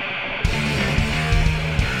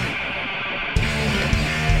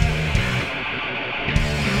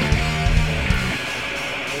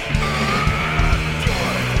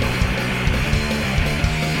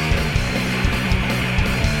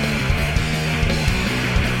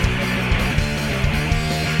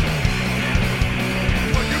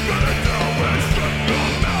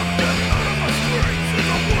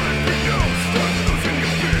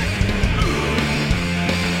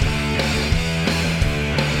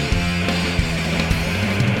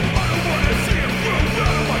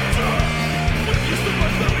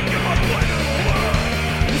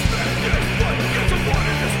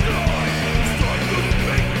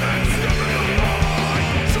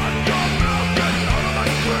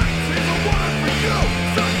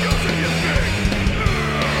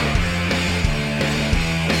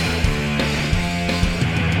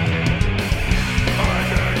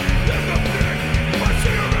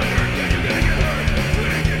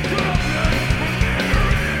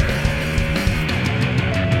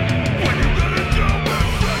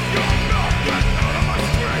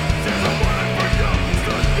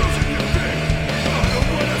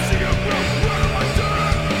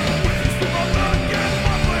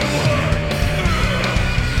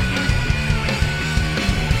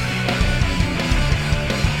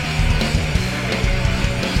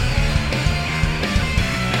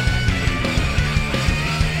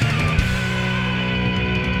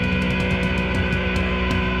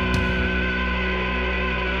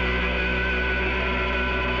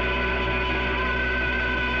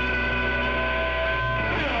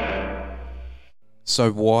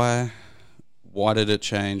 So why did it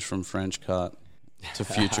change from French Cut to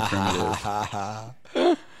Future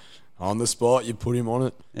Primitive? On the spot, you put him on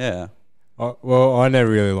it. Yeah. Well, I never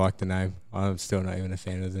really liked the name. I'm still not even a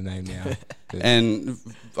fan of the name now. And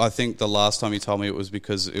I think the last time you told me it was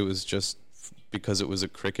because it was a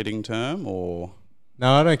cricketing term, or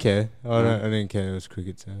No, I don't care. I didn't care it was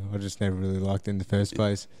cricket, so I just never really liked it in the first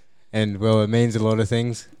place. And, well, it means a lot of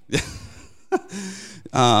things.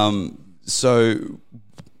 So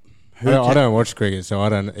I don't watch cricket, so I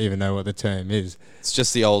don't even know what the term is. it's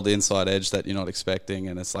just the old inside edge that you're not expecting,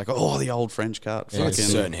 and it's like, oh, the old French cut. Yeah, It's a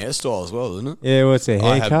certain hairstyle as well, isn't it? Yeah, what's a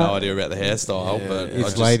haircut? I have no idea about the hairstyle, but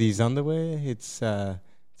It's ladies' underwear. It's a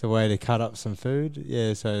way to cut up some food.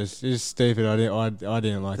 Yeah, so it's just stupid. I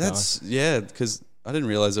didn't like that. because I didn't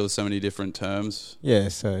realize there were so many different terms Yeah,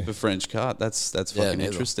 so for French cut. That's fucking neither.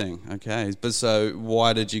 interesting. Okay, but so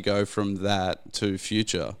why did you go from that to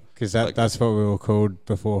Future? because that's what we were called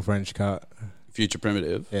before French cut. Future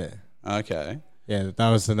Primitive. Yeah, Okay. yeah, that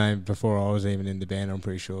was the name before I was even in the band. I'm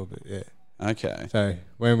pretty sure, but yeah. Okay. So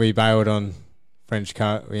when we bailed on French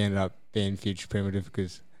cut, we ended up being Future Primitive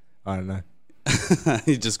because I don't know.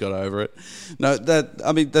 You just got over it. No,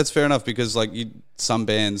 that's fair enough because like some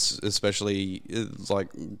bands, especially like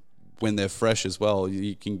when they're fresh as well,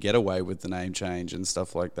 you can get away with the name change and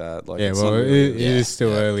stuff like that. Like Yeah, it's well, not it really- is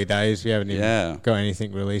still early days. We haven't even got Yeah.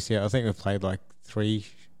 anything released yet. I think we've played like 3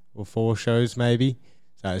 or 4 shows maybe.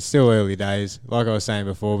 So it's still early days. Like I was saying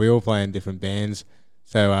before, we all play in different bands.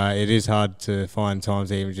 So it is hard to find times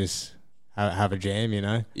to even just have a jam, you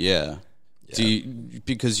know? Yeah. Do you,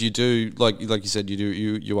 because you do like you said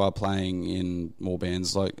you are playing in more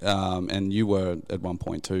bands like and you were at one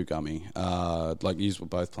point too, Gummy. Like you were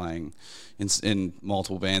both playing in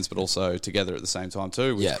multiple bands, but also together at the same time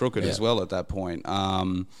too with Crooked as well at that point.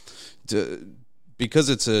 Because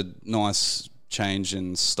it's a nice change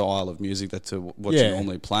in style of music that to what you're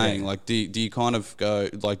normally playing. Like do you kind of go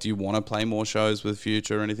like do you want to play more shows with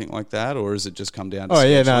Future or anything like that, or is it just come down to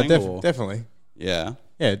scheduling, definitely. Yeah.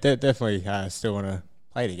 Yeah, definitely still want to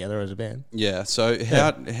play together as a band. Yeah. So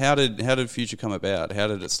how did Future come about? How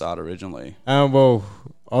did it start originally? Well,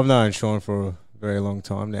 I've known Sean for a very long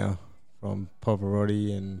time now, from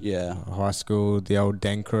Pavarotti and high school, the old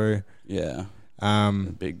Den crew. Yeah.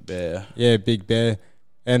 Big Bear. Yeah, Big Bear.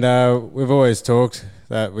 And we've always talked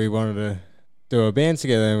that we wanted to do a band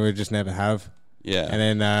together, and we just never have. Yeah. And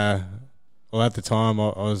then, at the time,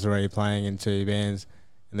 I was already playing in 2 bands,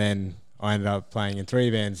 and then I ended up playing in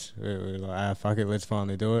 3 bands. We were like, fuck it, let's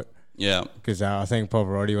finally do it. Yeah. Because I think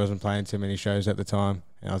Pavarotti wasn't playing too many shows at the time,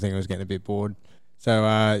 and I think I was getting a bit bored.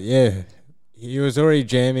 So, he was already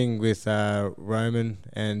jamming with Roman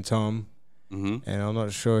and Tom, and I'm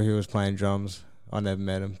not sure he was playing drums. I never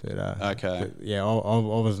met him, but okay. But I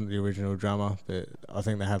wasn't the original drummer, but I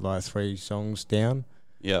think they had like 3 songs down.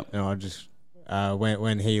 Yeah. And I just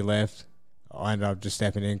when he left, I ended up just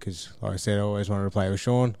stepping in because, like I said, I always wanted to play with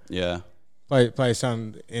Sean. Yeah. Play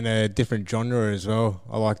some in a different genre as well.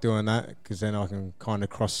 I like doing that because then I can kind of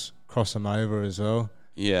cross them over as well.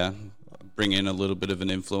 Yeah. Bring in a little bit of an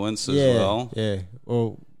influence as well. Yeah.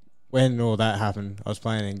 Well, when all that happened, I was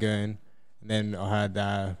playing in Goon, and then I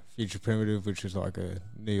had Future Primitive, which was like a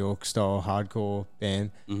New York style hardcore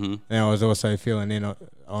band. Mm-hmm. And I was also filling in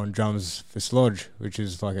on drums for Slodge, which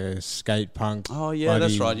is like a skate punk. Oh yeah,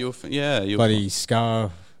 that's right. You were bloody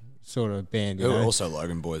ska sort of band. They were also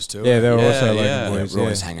Logan boys too. Yeah, they were also Logan boys. We were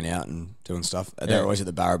always hanging out and doing stuff. They were always at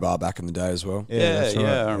the Barra Bar back in the day as well. I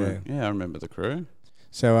remember the crew.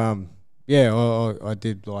 So I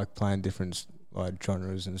did like playing different like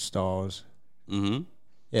genres and styles. Mm-hmm.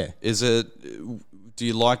 Yeah. Do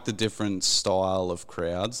you like the different style of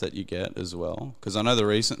crowds that you get as well? Because I know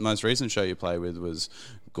the most recent show you played with was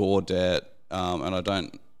Gaudet,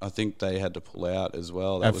 and I think they had to pull out as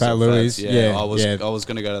well. That at was Fat Louie's. I was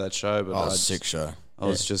going to go to that show, but sick show. I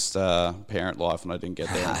was just parent life and I didn't get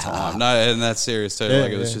there in time. No, and that's serious too.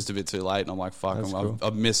 It was just a bit too late, and I'm like, fuck, Cool.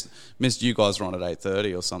 I've missed you guys were on at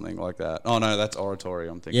 8:30 or something like that. Oh no, that's Oratory.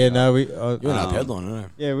 I'm thinking. Yeah, no, we you ended up headlining,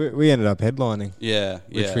 Yeah, we ended up headlining. Yeah,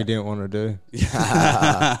 which we didn't want to do.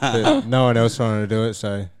 But no one else wanted to do it,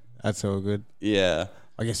 so that's all good. Yeah,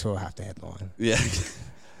 I guess we'll have to headline. Yeah,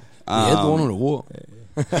 headlining or what?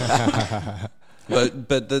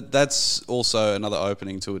 But that's also another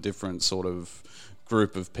opening to a different sort of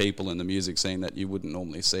group of people in the music scene that you wouldn't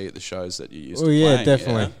normally see at the shows that you used to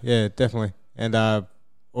play. Yeah, definitely. And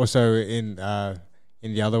also in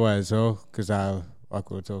the other way as well, because like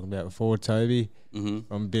we were talking about before, Toby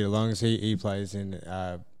from Bit of Lungs, he plays in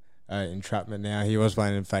Entrapment now. He was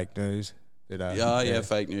playing in Fake News, But,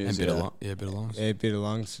 fake And news. bit of lungs. Yeah, a bit of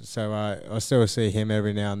lungs. So I still see him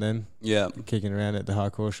every now and then. Yeah. Kicking around at the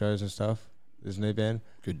hardcore shows and stuff. His new band.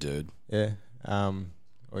 Good dude. Yeah.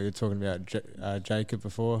 Or you're talking about Jacob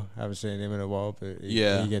before. I haven't seen him in a while, but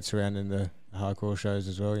he gets around in the hardcore shows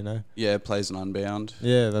as well, you know. Yeah, plays an Unbound.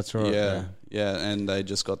 Yeah, that's right. Yeah, and they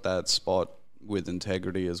just got that spot with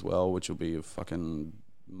Integrity as well, which will be a fucking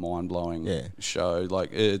mind-blowing show.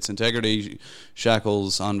 Like, it's Integrity,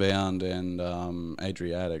 Shackles, Unbound, and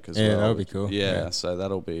Adriatic as well. Yeah, that'll be cool. Yeah, so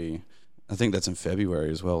that'll be... I think that's in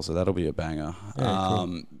February as well, so that'll be a banger.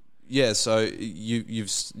 Cool. Yeah, so you've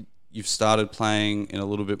started playing in a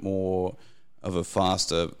little bit more of a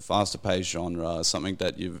faster paced genre, something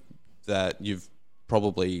that you've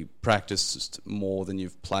probably practiced more than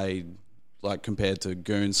you've played, like compared to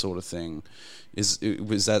Goon sort of thing.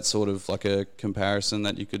 Was that sort of like a comparison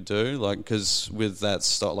that you could do? Like, because with that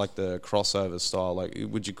style, like the crossover style, like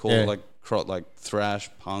would you call it like thrash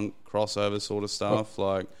punk crossover sort of stuff?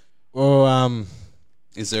 Well,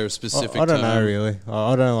 is there a specific? I don't term? know really.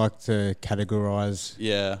 I don't like to categorize.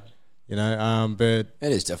 Yeah. You know, but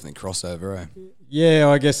it is definitely crossover, eh? Yeah,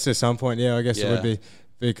 I guess to some point, it would be,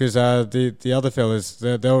 because the other fellas,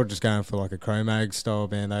 they were just going for like a Cro-Mag style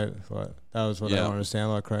band. That was what they wanted to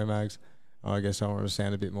sound like, Cro-Mags. I guess I wanted to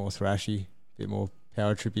sound a bit more thrashy, a bit more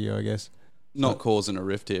power trippy, I guess. Not causing a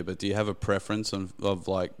rift here, but do you have a preference of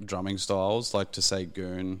like drumming styles, like to say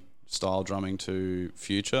Goon style drumming to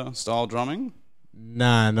Future style drumming?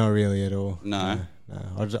 Nah, not really at all. No.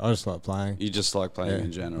 I just like playing. You just like playing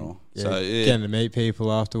in general. Yeah. So getting to meet people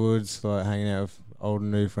afterwards, like hanging out with old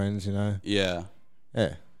and new friends, you know. Yeah.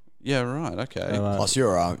 Yeah. Yeah. Right. Okay. So, Plus,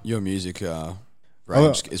 your music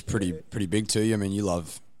range is pretty big too. I mean, you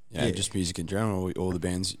love just music in general. All the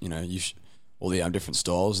bands, you know, all the different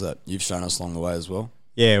styles that you've shown us along the way as well.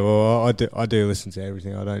 Yeah. Well, I do listen to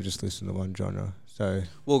everything. I don't just listen to one genre. So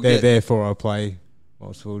therefore, I play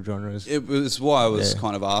multiple genres. It was why I was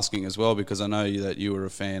kind of asking as well, because I know that you were a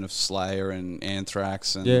fan of Slayer and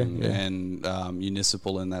Anthrax and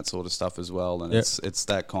Municipal and that sort of stuff as well, and it's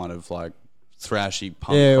that kind of like thrashy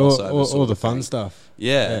punk crossover, all the fun stuff.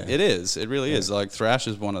 Yeah, it is. It really is. Like thrash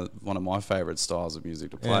is one of my favorite styles of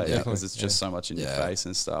music to play because it's just so much in your face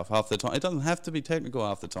and stuff. Half the time, it doesn't have to be technical.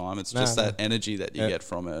 Half the time, it's just that energy that you get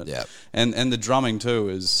from it. Yeah, and the drumming too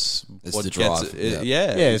is what the gets drive. it.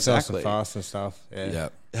 It's exactly. also fast and stuff. Yeah.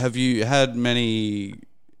 Have you had any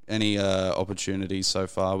opportunities so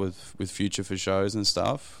far with Future for shows and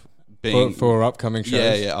stuff? For upcoming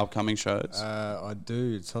shows? Yeah, upcoming shows. I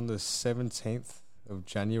do. It's on the 17th of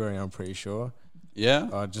January, I'm pretty sure. Yeah?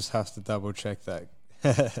 I just have to double check that.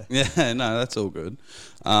 Yeah, no, that's all good.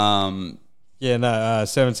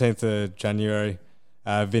 17th of January,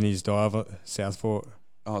 Vinny's Dive, Southport.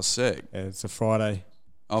 Oh, sick. Yeah, it's a Friday.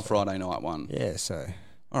 Oh, Friday night one. Yeah, so...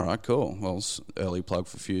 All right, cool. Well, it's early plug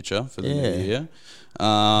for Future for the new year.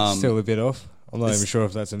 Still a bit off. I'm not even sure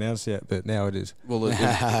if that's announced yet, but now it is. Well,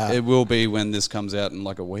 it will be when this comes out in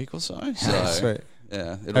like a week or so. So sweet.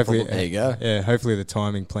 Yeah, Hopefully, there you go. Yeah, hopefully the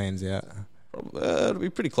timing plans out. It'll be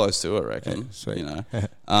pretty close to it, I reckon. Yeah, sweet. You know,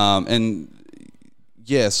 and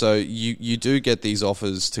yeah, so you do get these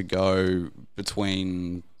offers to go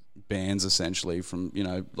between bands essentially from, you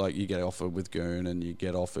know, like you get offered with Goon and you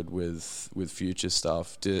get offered with Future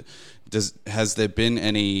stuff. Has there been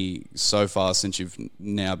any so far since you've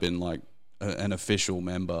now been like an official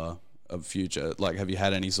member of Future? Like, have you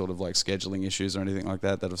had any sort of like scheduling issues or anything like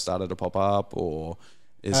that have started to pop up, or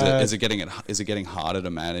is it getting harder to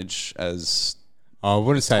manage as? I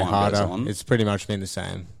wouldn't say time harder. goes on? It's pretty much been the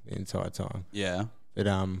same the entire time. Yeah. But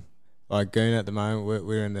like Goon at the moment,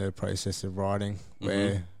 we're in the process of writing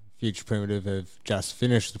where Future Primitive have just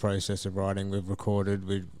finished the process of writing. We've recorded.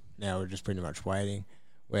 We're just pretty much waiting.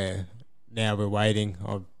 Where now we're waiting.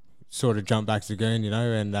 I've sort of jumped back to Goon, you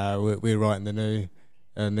know, and we're writing the new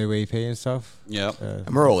EP and stuff. Yeah.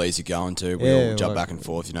 And we're all easy going too. We all jump back and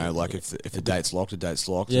forth, you know. Like if the date's locked, the date's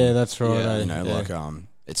locked. Yeah, that's right. You know, like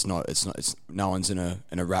it's no one's in a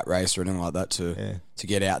rat race or anything like that to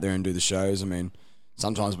get out there and do the shows. I mean,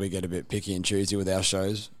 sometimes we get a bit picky and choosy with our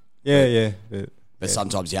shows. But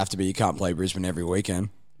sometimes you have to be. You can't play Brisbane every weekend.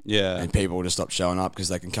 Yeah. And people will just stop showing up because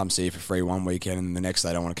they can come see you for free one weekend and the next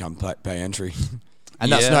they don't want to come pay entry.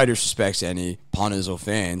 And that's no disrespect to any punters or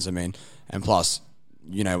fans. I mean, and plus,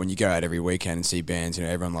 you know, when you go out every weekend and see bands, you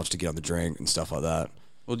know, everyone loves to get on the drink and stuff like that.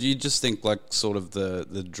 Well, do you just think like sort of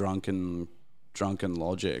the drunken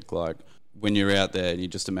logic, like when you're out there and you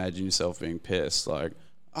just imagine yourself being pissed, like,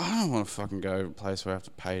 I don't want to fucking go to a place where I have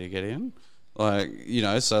to pay to get in. Like, you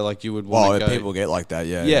know, so like you would want to go. People get like that,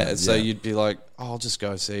 yeah. Yeah, so you'd be like, I'll just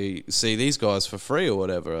go see these guys for free or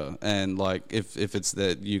whatever. And like, if it's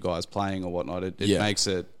that you guys playing or whatnot, it makes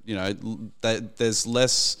it, you know, that there's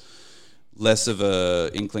less of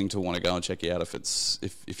a inkling to want to go and check you out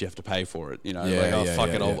if you have to pay for it, you know,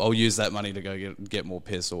 I'll use that money to go get more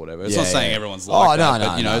piss or whatever. It's not saying everyone's like that,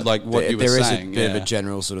 but you know, like what you were saying. There is a bit of a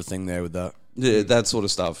general sort of thing there with that. Yeah, that sort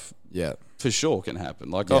of stuff. Yeah. For sure can happen.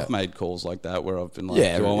 Like I've made calls like that where I've been like,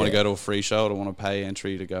 do I want to go to a free show or do I want to pay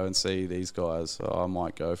entry to go and see these guys? So I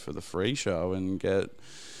might go for the free show and get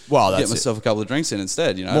myself a couple of drinks in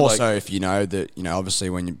instead, you know. More so if you know that, you know, obviously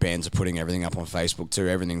when your bands are putting everything up on Facebook too,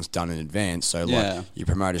 everything's done in advance. So like you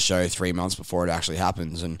promote a show 3 months before it actually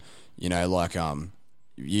happens, and you know, like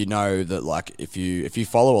you know that like if you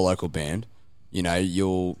follow a local band, you know,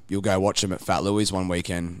 you'll go watch them at Fat Louie's one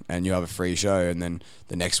weekend and you have a free show, and then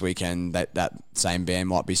the next weekend that same band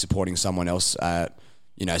might be supporting someone else at,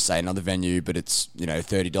 you know, say another venue, but it's, you know,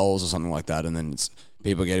 $30 or something like that, and then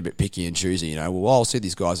people get a bit picky and choosy, you know, well, I'll see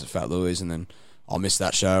these guys at Fat Louie's and then I'll miss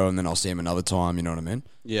that show and then I'll see them another time, you know what I mean?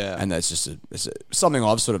 Yeah. And that's just it's something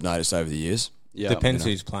I've sort of noticed over the years. Yeah. Depends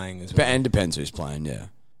who's playing as well. And depends who's playing, yeah.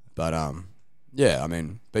 But, yeah, I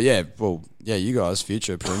mean, but yeah, well, yeah, you guys,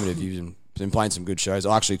 Future, Primitive, you've been playing some good shows.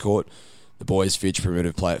 I actually caught the boys, Future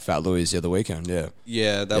Primitive, play at Fat Louie's the other weekend, yeah.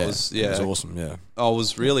 Yeah, that was awesome, yeah. I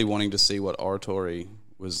was really wanting to see what Oratory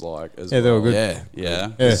was like as well. Yeah, they were good. Yeah.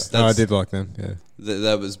 I did like them, yeah.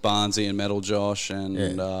 That was Barnsey and Metal Josh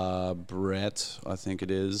and Brett, I think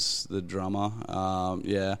it is, the drummer.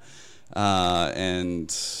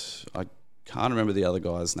 And I can't remember the other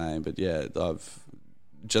guy's name, but yeah, I've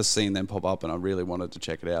just seen them pop up and I really wanted to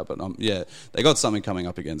check it out. But they got something coming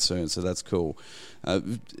up again soon, so that's cool.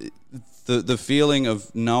 The feeling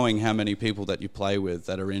of knowing how many people that you play with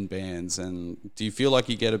that are in bands, and do you feel like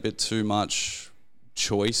you get a bit too much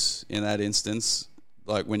choice in that instance?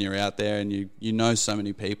 Like when you're out there and you know so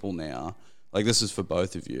many people now. Like this is for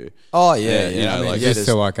both of you. Oh yeah, you know, I mean, like just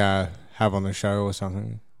to like have on the show or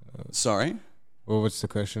something. Sorry. Well, what's the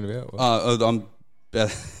question about?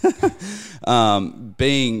 I'm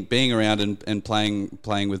being around and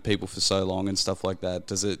playing with people for so long and stuff like that.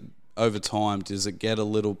 Does it over time? Does it get a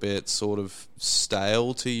little bit sort of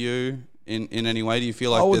stale to you? In any way, do you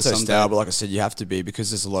feel like I wouldn't say stale, but like I said, you have to be,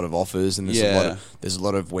 because there's a lot of offers and there's a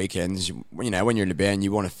lot of weekends. You know, when you're in a band,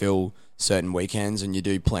 you want to fill certain weekends, and you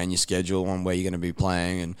do plan your schedule on where you're going to be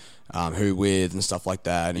playing and who with and stuff like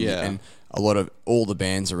that. And all the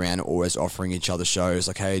bands around are always offering each other shows.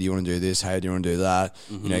 Like, hey, do you want to do this? Hey, do you want to do that?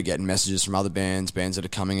 Mm-hmm. You know, getting messages from other bands that are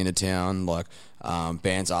coming into town, like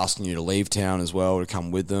bands asking you to leave town as well to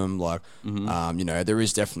come with them. Like, you know,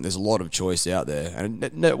 there's a lot of choice out there,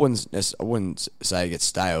 and I wouldn't say it gets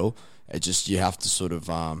stale. It just, you have to sort of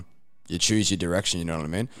you choose your direction. You know what I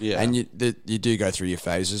mean? Yeah. And you do go through your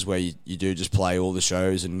phases where you do just play all the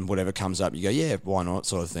shows, and whatever comes up, you go, yeah, why not,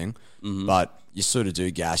 sort of thing. Mm-hmm. But you sort of do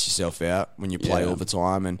gas yourself out when you play all the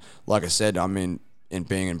time. And like I said, I mean, in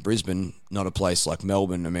being in Brisbane, not a place like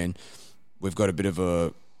Melbourne, I mean, we've got a bit of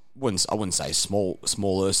I wouldn't say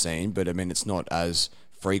smaller scene, but I mean, it's not as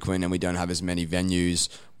frequent, and we don't have as many venues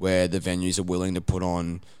where the venues are willing to put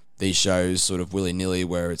on these shows sort of willy-nilly,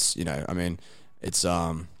 where it's, you know, I mean, it's,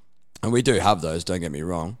 and we do have those, don't get me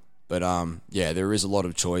wrong, but yeah, there is a lot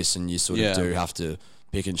of choice, and you sort of do have to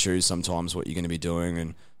pick and choose sometimes what you're going to be doing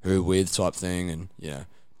and who with type thing, and yeah.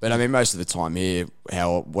 But I mean, most of the time here,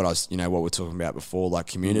 what we're talking about before, like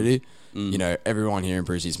community, you know, everyone here in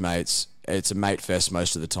Brizzy's mates. It's a mate fest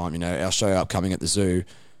most of the time. You know, our show upcoming at the zoo,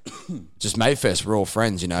 just mate fest. We're all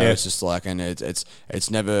friends. You know, it's just like, and it's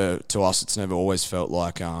never, to us, it's never always felt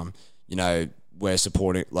like, you know, we're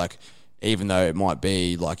supporting, like, even though it might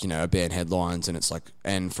be like, you know, a band headlines and it's like,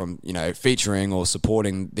 and from, you know, featuring or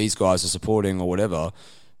supporting, these guys are supporting or whatever.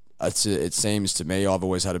 It seems to me, I've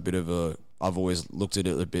always looked at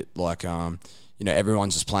it a bit like, you know,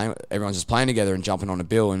 everyone's just playing together and jumping on a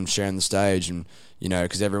bill and sharing the stage, and, you know,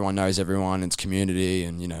 because everyone knows everyone, it's community,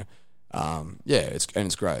 and, you know,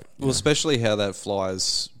 it's great. Well, especially how that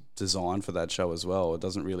fly's designed for that show as well. It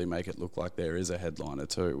doesn't really make it look like there is a headliner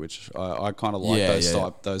too, which I kind of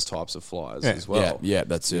like those types of flyers as well. Yeah,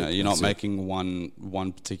 that's it. You know, you're not making one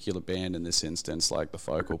particular band in this instance like the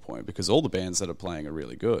focal point, because all the bands that are playing are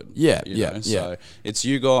really good. So it's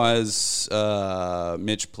you guys,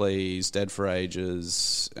 Mitch Please, Dead for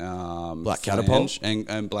Ages, Black Catapult,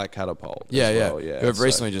 and Black Catapult. Who have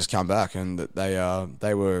recently just come back, and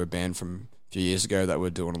they were a band from few years ago that were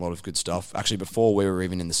doing a lot of good stuff. Actually, before we were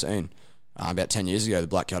even in the scene, about 10 years ago, the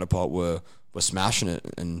Black Catapult were smashing it,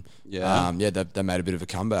 and they made a bit of a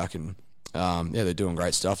comeback, and they're doing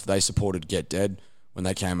great stuff. They supported Get Dead when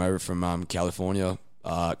they came over from California,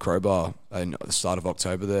 Crowbar, at the start of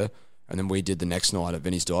October there, and then we did the next night at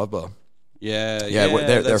Vinny's Dive Bar. They're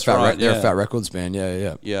They're a Fat right. Records band,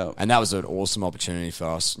 Yeah. and that was an awesome opportunity for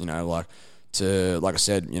us, like I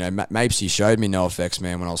said, Mapesy showed me NoFX,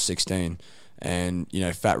 man, when I was 16, and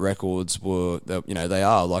Fat Records were, they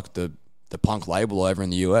are like the punk label over in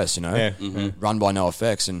the US, run by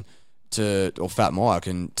NoFX, and or Fat Mike,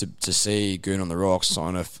 and to see Goon on the Rocks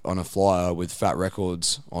on a flyer with Fat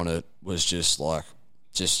Records on it was just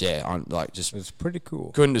It's pretty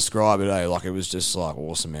cool. couldn't describe it, Like, it was just like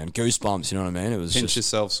awesome, man. Goosebumps, you know what I mean? It was Pinch just,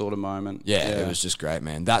 yourself sort of moment. yeah, it was just great,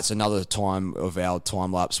 man. That's another time of our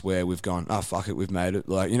time lapse where we've gone, oh fuck it, we've made it.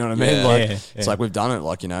 Like, you know what I mean? Yeah. Like, it's like we've done it,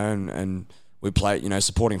 like, and we played,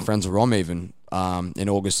 supporting Friends of Rom even in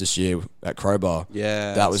August this year at Crowbar.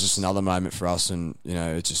 Yeah, that was just another moment for us, and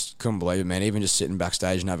it just couldn't believe it, man. Even just sitting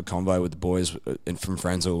backstage and have a convo with the boys from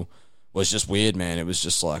Friendsville was just weird, man. It was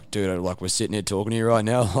just like, dude, like we're sitting here talking to you right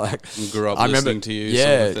now. Like, and grew up listening to you.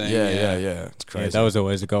 Yeah, sort of thing. yeah. It's crazy. Yeah, that was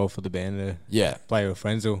always a goal for the band to play with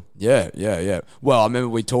Friendsville. Yeah. Well, I remember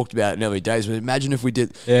we talked about it in early days. But imagine if we did,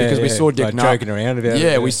 because we saw Dick joking around about it.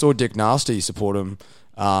 Yeah, we saw Dick Nasty support him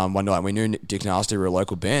one night. We knew Dick Nasty were a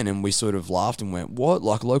local band, and we sort of laughed and went, "What?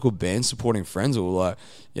 Like a local band supporting Friendsville?" Like,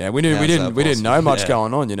 we didn't know much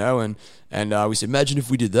going on, and we said, "Imagine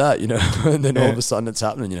if we did that," and then all of a sudden it's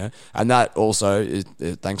happening, And that also is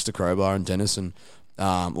thanks to Crowbar and Dennis, and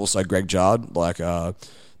also Greg Jard, like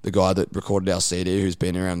the guy that recorded our CD, who's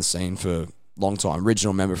been around the scene for long time,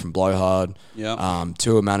 original member from Blowhard,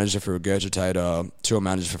 tour manager for Regurgitator, tour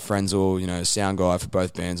manager for Friendsville, sound guy for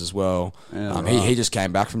both bands as well. He just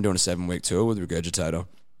came back from doing a 7-week tour with Regurgitator.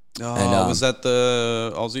 Oh, and, was that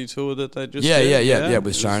the Aussie tour that they just did? Yeah,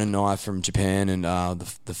 with Sharon and I from Japan, and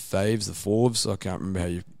the Forbes, I can't remember how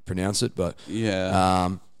you pronounce it, but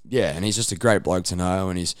and he's just a great bloke to know,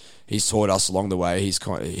 and he's taught us along the way.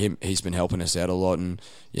 He's been helping us out a lot, and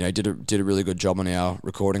did a really good job on our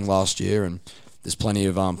recording last year, and there's plenty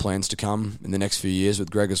of plans to come in the next few years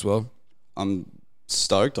with Greg as well. I'm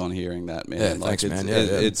stoked on hearing that, man. Yeah, thanks, man.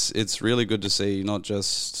 It's really good to see not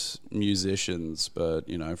just musicians, but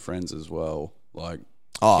friends as well. Like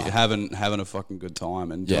having a fucking good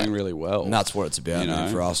time and doing really well. And that's what it's about,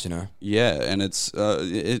 man, for us, Yeah, and it's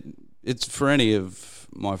for any of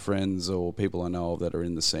my friends or people I know of that are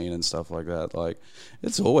in the scene and stuff like that. Like,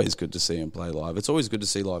 it's always good to see them play live. It's always good to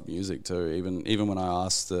see live music too. Even when I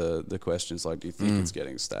ask the questions like, do you think it's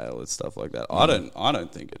getting stale? It's stuff like that. I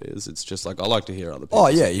don't think it is. It's just like I like to hear other people. Oh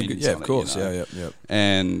yeah, of course, yeah.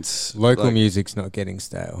 And local music's not getting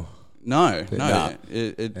stale. No,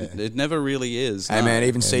 it never really is. Hey, man,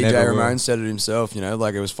 even CJ Ramone said it himself.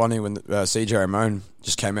 Like, it was funny when CJ Ramone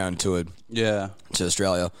just came out and toured. Yeah, to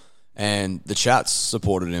Australia. And the Chats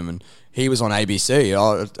supported him, and he was on ABC.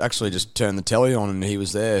 I actually just turned the telly on, and he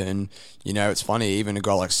was there. And it's funny, even a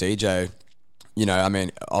guy like CJ, I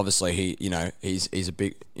mean, obviously he's a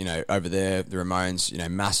big, over there, the Ramones,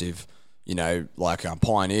 massive,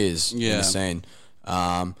 pioneers in the scene.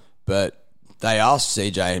 But they asked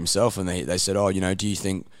CJ himself, and they said, "Oh, do you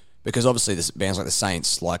think?" Because obviously, this bands like the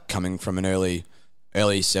Saints, like coming from an early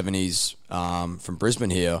 70s from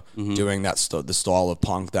Brisbane here, doing that the style of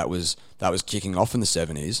punk that was kicking off in the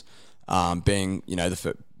 70s, being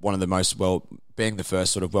being the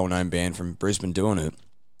first sort of well-known band from Brisbane doing it.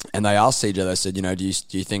 And they asked CJ, they said, do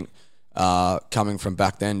you think coming from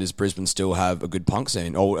back then, does Brisbane still have a good punk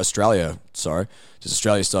scene? Or Australia, sorry, does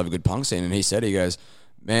Australia still have a good punk scene? And he goes,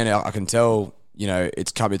 man, I can tell,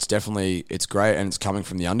 it's great, and it's coming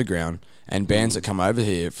from the underground. And bands that come over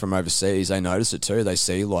here from overseas, they notice it too. They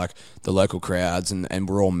see like the local crowds, and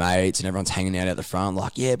we're all mates, and everyone's hanging out the front,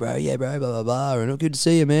 like, yeah, bro, blah blah blah, and good to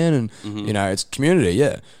see you, man. And it's community,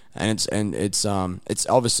 yeah. And it's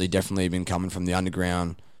obviously definitely been coming from the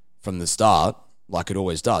underground from the start, like it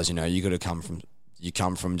always does. You got to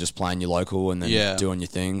come from just playing your local and then doing your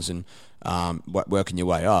things and working your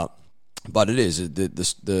way up. But it is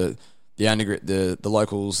the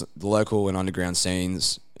local and underground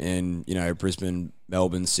scenes in Brisbane,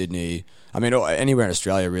 Melbourne, Sydney. I mean, anywhere in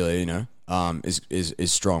Australia, really.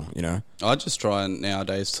 Is strong. I just try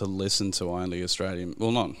nowadays to listen to only Australian.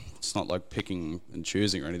 Well, it's not like picking and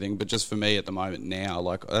choosing or anything, but just for me at the moment now,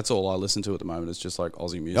 like that's all I listen to at the moment is just like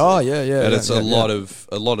Aussie music. Oh yeah. And it's a lot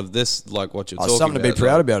of this, like what you're talking about. Something to be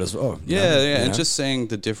proud about as well. Yeah, and just seeing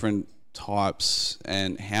the different types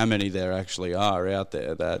and how many there actually are out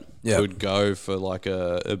there that could go for like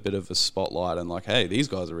a bit of a spotlight and like, hey, these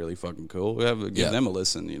guys are really fucking cool. Give them a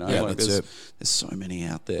listen, you know. Yeah, like there's so many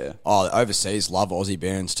out there. Oh, overseas love Aussie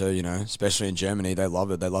bands too, you know, especially in Germany. They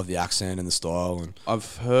love it. They love the accent and the style. And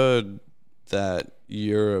I've heard that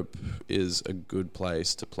Europe is a good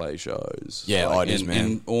place to play shows. Yeah, like it is, man.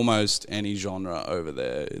 In almost any genre over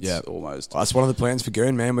there, it's almost. That's one of the plans for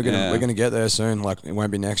Goon, man. We're gonna get there soon. Like, it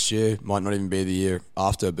won't be next year, might not even be the year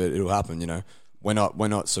after, but it'll happen. You know, we're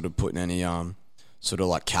not sort of putting any sort of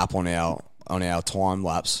like cap on our time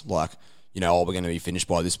lapse. Like, you know, we're going to be finished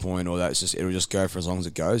by this point, or that. It'll just go for as long as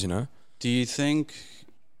it goes. You know. Do you think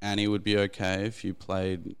Annie would be okay if you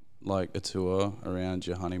played like a tour around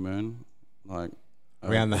your honeymoon, like?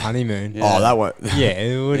 Around the honeymoon. Yeah. Oh, that one.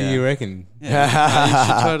 Yeah, what do you reckon?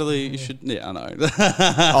 Yeah. You should. Yeah, I know.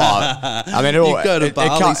 I mean, you go to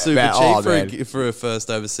Bali super cheap cheap for a first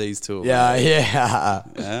overseas tour. Yeah, mate.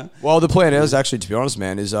 yeah. Well, the plan is actually, to be honest,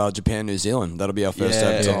 man, is Japan, New Zealand. That'll be our first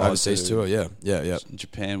overseas tour. Yeah.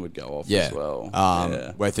 Japan would go off Yeah. as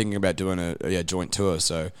well. We're thinking about doing a joint tour.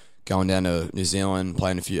 So going down to New Zealand,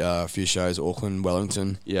 playing a few shows, Auckland,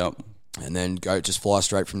 Wellington. Yep. And then just fly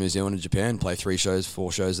straight from New Zealand to Japan, play 4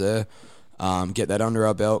 shows there, get that under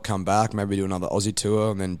our belt, come back, maybe do another Aussie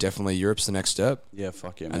tour, and then definitely Europe's the next step. Yeah,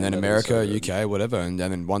 fuck yeah, man. And then America, UK, whatever. And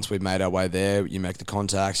then once we've made our way there, you make the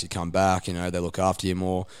contacts, you come back, you know, they look after you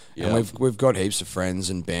more. Yep. And we've got heaps of friends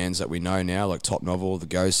and bands that we know now, like Top Novel, The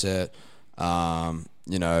Go Set,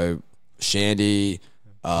 you know, Shandy,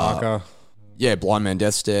 Parker. Yeah, Blind Man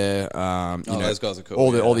Death Stare. You know, those guys are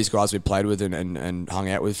cool. All these guys we've played with and hung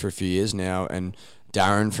out with for a few years now. And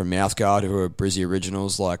Darren from Mouthguard, who are Brizzy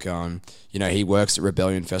Originals, like, you know, he works at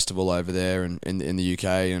Rebellion Festival over there in the UK.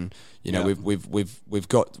 And, you know,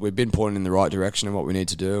 we've been pointing in the right direction of what we need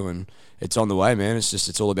to do. And it's on the way, man.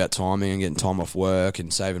 It's all about timing and getting time off work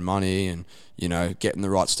and saving money and, you know, getting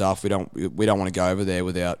the right stuff. We don't want to go over there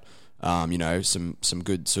without, you know, some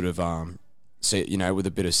good sort of, you know, with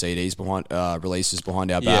a bit of CDs behind, releases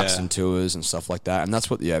behind our backs and tours and stuff like that. And that's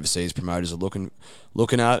what the overseas promoters are looking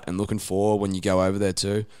at and looking for when you go over there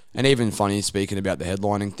too. And even funny, speaking about the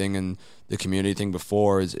headlining thing and the community thing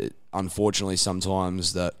before, unfortunately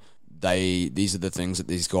sometimes that these are the things that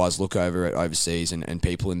these guys look over at overseas and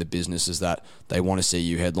people in the business, is that they want to see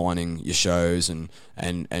you headlining your shows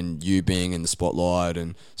and you being in the spotlight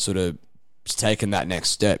and sort of taking that next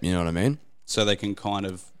step, you know what I mean? So they can kind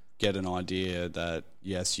of get an idea that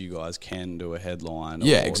yes, you guys can do a headline.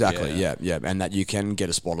 Yeah, exactly. Yeah, and that you can get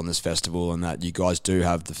a spot on this festival, and that you guys do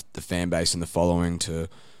have the fan base and the following to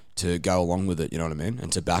go along with it. You know what I mean?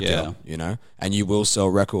 And to back it, you know. And you will sell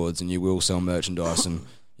records, and you will sell merchandise, and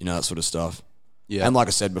you know, that sort of stuff. Yeah. And like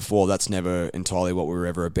I said before, that's never entirely what we were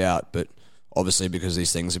ever about, but obviously because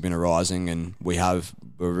these things have been arising, and we're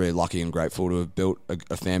really lucky and grateful to have built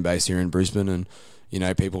a fan base here in Brisbane, and you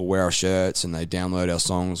know, people wear our shirts and they download our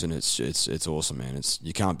songs, and it's awesome, man.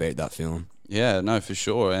 You can't beat that feeling. Yeah, no, for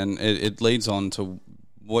sure. And it leads on to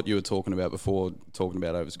what you were talking about before, talking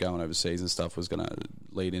about going overseas and stuff, was going to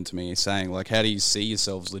lead into me saying, like, how do you see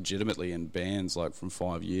yourselves legitimately in bands, like, from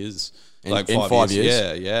 5 years? In 5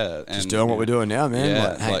 years? Yeah. Just doing what we're doing now, man.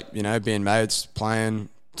 Yeah, like, you know, being mates, playing...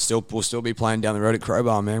 We'll still be playing down the road at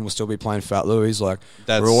Crowbar, man. We'll still be playing Fat Louie's. Like,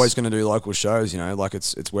 we're always going to do local shows, you know. Like,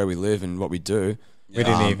 it's where we live and what we do. We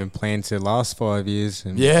didn't even plan to last 5 years.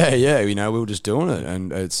 And yeah, you know, we were just doing it,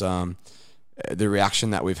 and it's the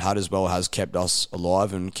reaction that we've had as well has kept us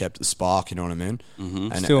alive and kept the spark. You know what I mean?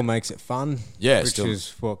 Mm-hmm. And still makes it fun. Yeah, which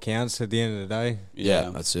is what counts at the end of the day.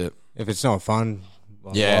 Yeah, that's it. If it's not fun,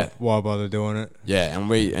 why bother doing it? Yeah, and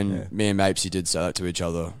me and Mapesy did say that to each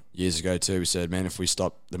other years ago too. We said, man, if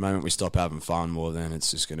the moment we stop having fun, well, then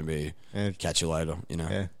it's just going to be catch you later. You know?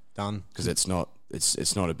 Yeah, done. Because it's not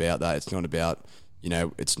about that. It's not about. You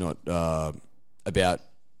know, it's not about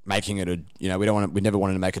making it we never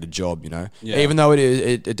wanted to make it a job, you know. Yeah. Even though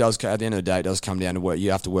it does, at the end of the day, it does come down to work.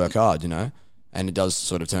 You have to work hard, you know, and it does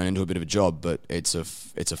sort of turn into a bit of a job, but it's a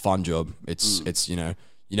fun job. It's you know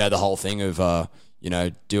the whole thing of you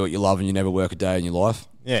know, do what you love and you never work a day in your life.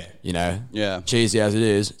 Yeah. You know. Yeah. Cheesy as it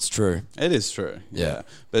is, it's true. It is true. Yeah.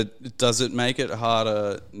 But does it make it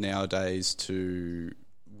harder nowadays to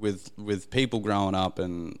with people growing up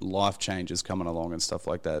and life changes coming along and stuff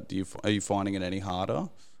like that, are you finding it any harder?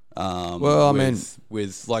 Well, I mean,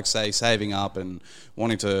 with like say saving up and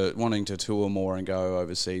wanting to tour more and go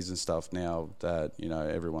overseas and stuff now that, you know,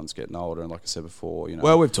 everyone's getting older, and like I said before, you know.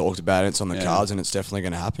 Well, we've talked about it. It's on the cards, and it's definitely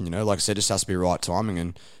going to happen. You know, like I said, it just has to be right timing,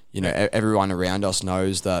 and you know, everyone around us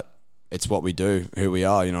knows that it's what we do, who we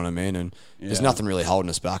are. You know what I mean? And there's nothing really holding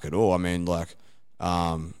us back at all. I mean, like,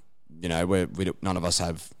 you know, none of us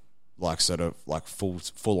have like sort of like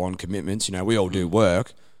full on commitments. You know, we all do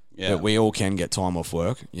work, but we all can get time off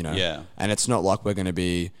work. You know, and it's not like we're going to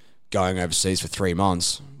be going overseas for 3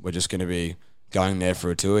 months. We're just going to be going there for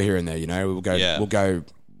a tour here and there. You know, we'll go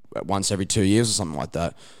once every 2 years or something like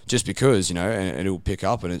that, just because, you know, and it'll pick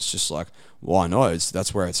up, and it's just like, why not?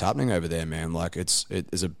 That's where it's happening over there, man. Like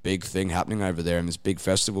there's a big thing happening over there, and there's big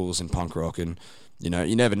festivals in punk rock, and you know,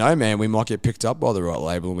 you never know, man. We might get picked up by the right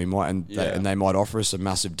label, and we might, and they might offer us a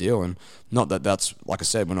massive deal. And not that that's, like I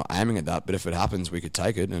said, we're not aiming at that, but if it happens, we could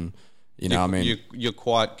take it. And you know, I mean, you're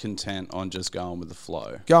quite content on just going with the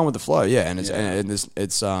flow. Going with the flow, yeah. And it's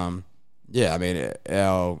yeah. I mean,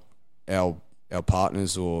 our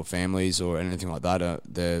partners or families or anything like that,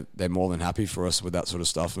 they're more than happy for us with that sort of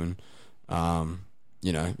stuff. And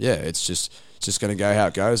you know, yeah, it's just going to go how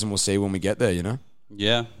it goes, and we'll see when we get there. You know.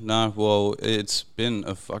 Yeah, no, well, it's been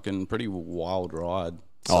a fucking pretty wild ride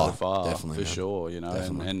so far, definitely, for sure, you know,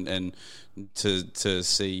 and to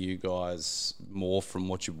see you guys more from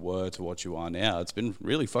what you were to what you are now, it's been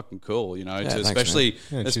really fucking cool, you know, especially,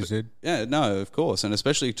 no, of course, and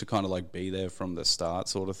especially to kind of like be there from the start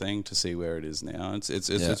sort of thing, to see where it is now. It's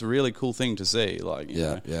a really cool thing to see, like,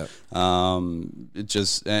 you know, it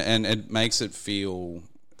just, and it makes it feel,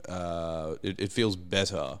 it feels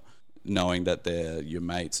better knowing that they're your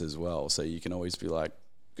mates as well, so you can always be like,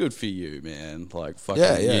 good for you, man. Like,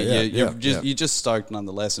 fucking, you're just stoked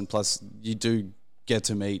nonetheless, and plus you do get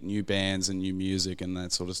to meet new bands and new music and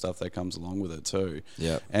that sort of stuff that comes along with it too.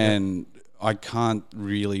 And I can't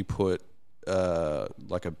really put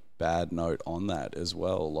like a bad note on that as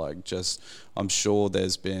well. Like, just, I'm sure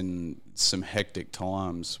there's been some hectic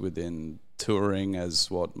times within touring, as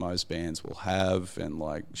what most bands will have, and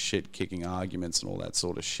like shit kicking arguments and all that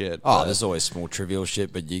sort of shit. There's always small trivial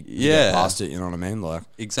shit, but you get past it, you know what I mean? Like,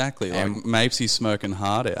 exactly. Like, Mapesy's smoking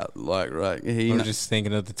hard out, like, right. I was just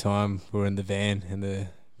thinking at the time we were in the van and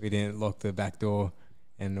we didn't lock the back door,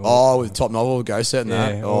 and with Top Novel go set and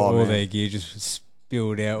that. All their gear just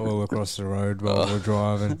spilled out all across the road while we were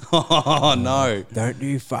driving. Oh no! Don't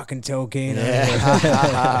you fucking tell Keno.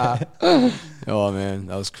 Oh man,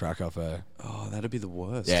 that was crack up, eh? Oh, that'd be the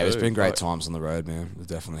worst. Yeah, there's been great times on the road, man. It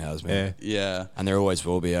definitely has been. Yeah. And there always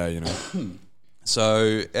will be, you know.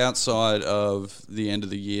 So outside of the end of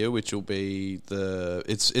the year, which will be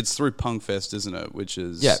it's through Punkfest, isn't it? Which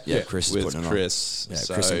is Chris is with putting it on. Chris. Yeah,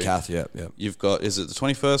 so Chris and Kath. Yeah. You've got, is it the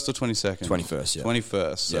 21st or 22nd? 21st. Yeah.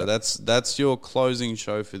 21st. So that's your closing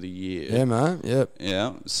show for the year. Yeah, man. Yep.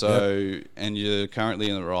 Yeah. So and you're currently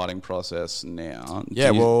in the writing process now. Yeah.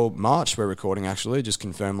 Well, March we're recording, actually. Just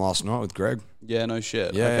confirmed last night with Greg. Yeah. No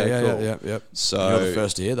shit. Yeah. Okay, yeah. cool. Yeah. So you're the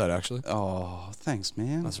first to hear that, actually. Oh, thanks,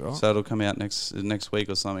 man. That's right. So it'll come out next week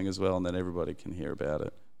or something as well, and then everybody can hear about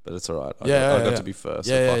it. But it's all right. I got to be first.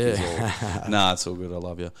 Nah, it's all good. I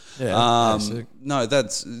love you. Yeah. No,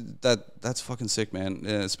 that's fucking sick, man.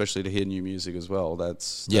 Yeah, especially to hear new music as well.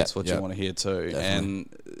 That's what you want to hear too. Definitely.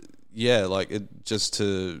 And like it, just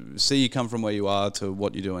to see you come from where you are to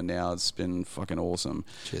what you're doing now, it's been fucking awesome.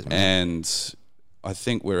 Cheers, man. And I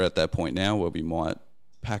think we're at that point now where we might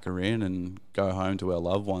pack her in and go home to our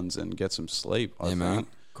loved ones and get some sleep. I think. Man.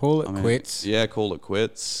 Call it quits. Yeah, call it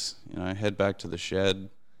quits. You know, head back to the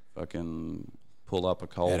shed, fucking pull up a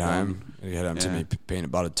cold Head home to me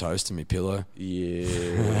peanut butter toast and me pillow.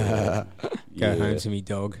 Yeah. Go home to me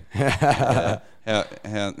dog. Yeah.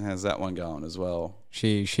 How's that one going as well?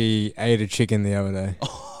 She ate a chicken the other day.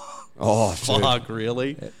 Oh, fuck,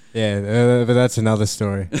 really? Yeah, but that's another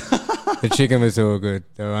story. The chicken was all good.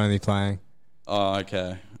 They were only playing. Oh,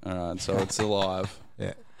 okay. All right, so it's alive.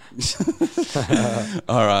 Yeah.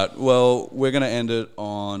 All right. Well, we're going to end it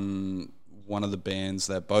on one of the bands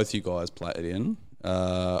that both you guys played in.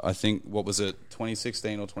 I think, what was it,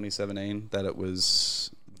 2016 or 2017 that it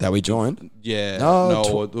was... That we joined? Yeah.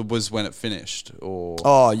 It was when it finished. Or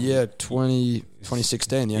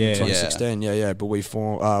 2016. Yeah, 2016. Yeah. But we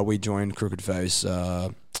joined Crooked Face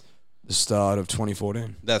the start of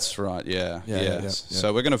 2014. That's right. Yeah.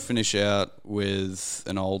 So we're going to finish out with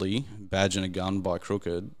an oldie, Badge and a Gun by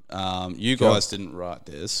Crooked. You guys didn't write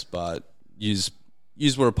this, but yous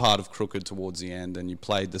were a part of Crooked towards the end, and you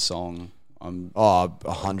played the song.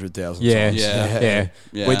 100,000 times. Yeah.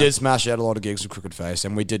 We did smash out a lot of gigs with Crooked Face,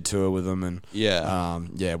 and we did tour with them, and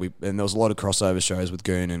and there was a lot of crossover shows with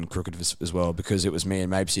Goon and Crooked as well, because it was me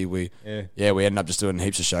and Mapesy. We ended up just doing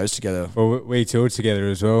heaps of shows together. Well, we toured together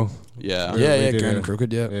as well. Yeah, Goon and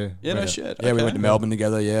Crooked. Yeah, no shit. Yeah, we went to Melbourne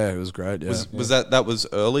together. Yeah, it was great. Yeah. Was that was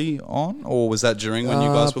early on, or was that during when you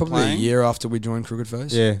guys were probably playing? A year after we joined Crooked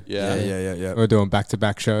Face. Yeah. We were doing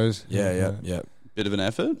back-to-back shows. Yeah. Bit of an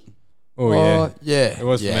effort. Oh, yeah. Yeah. It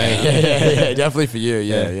was for me. Yeah, definitely for you.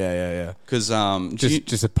 Yeah. Yeah. Because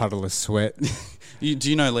Just a puddle of sweat. do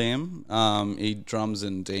you know Liam? He drums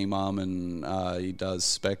in D-Mum and he does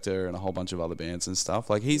Spectre and a whole bunch of other bands and stuff.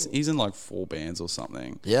 Like he's in like 4 bands or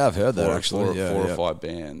something. Yeah, I've heard that actually. Four or 5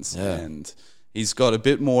 bands. Yeah. And he's got a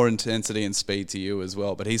bit more intensity and speed to you as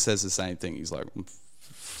well. But he says the same thing. He's like,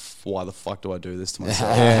 why the fuck do I do this to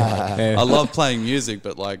myself? Yeah. I love playing music,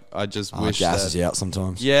 but like I just wish It gasses you out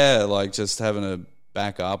sometimes. yeah, like just having to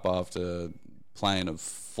back up after playing a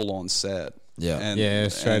full-on set. Yeah.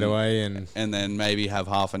 And, Straight away. And then maybe have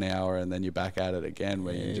half an hour and then you're back at it again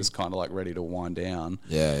where you're just kind of like ready to wind down.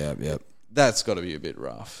 Yeah. That's got to be a bit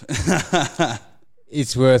rough.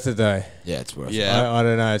 it's worth it, though. Yeah, it's worth it. Yeah. I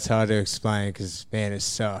don't know. It's hard to explain because, man, it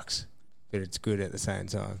sucks. But it's good at the same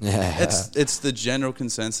time. Yeah. It's the general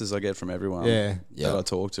consensus I get from everyone Yeah. that I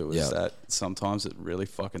talk to is Yeah. that sometimes it really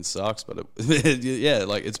fucking sucks, but yeah,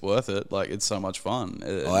 like it's worth it. Like it's so much fun.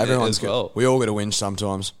 Everyone's as well. We all get a whinge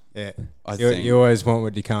sometimes. Yeah. I You, think- you always want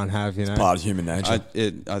what you can't have, you know? Part of human nature.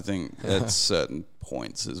 I think at certain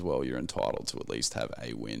points as well, you're entitled to at least have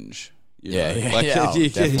a whinge. You Yeah, know? yeah, Like, yeah, you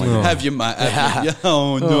definitely. have your mate.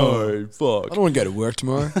 Oh no, fuck. I don't want to go to work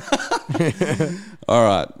tomorrow. All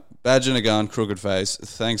right. Badge and a gun, crooked face.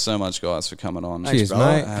 Thanks so much, guys, for coming on. Cheers, brother.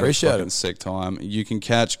 mate. I had Appreciate a fucking it. sick time. You can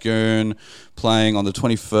catch Goon playing on the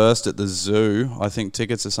 21st at the Zoo. I think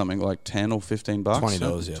tickets are something like $10 or $15.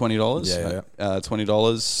 $20, yeah. $20. Yeah.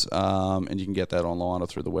 $20. And you can get that online or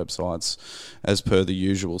through the websites as per the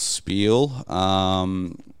usual spiel.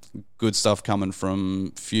 Good stuff coming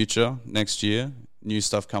from Future next year. New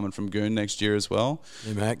stuff coming from Goon next year as well.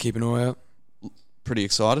 Yeah, mate, keep an eye out. Pretty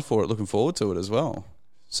excited for it. Looking forward to it as well.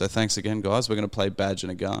 So thanks again, guys. We're going to play Badge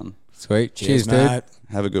and a Gun. Sweet. Cheers, dude. mate.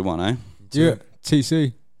 Have a good one, eh? Yeah.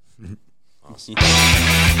 TC.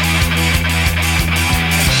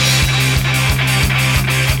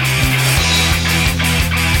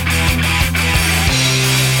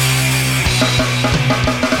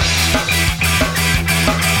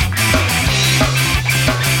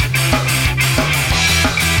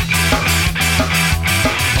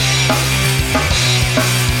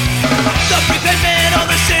 The prepared man on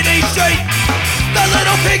the city street, the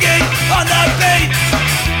little piggy on the beat,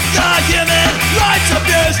 the human rights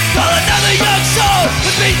abuse, while another young soul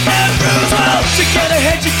was beaten and bruised. Well, to get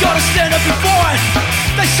ahead you gotta stand up before it.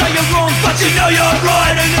 They say you're wrong, but you know you're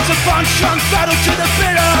right, and it's a punch-drunk battle to the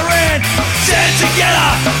bitter end. Stand together,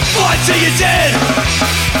 fight till you're dead.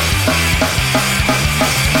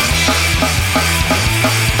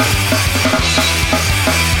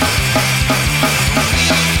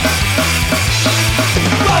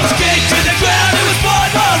 Rose kicked to the ground, it was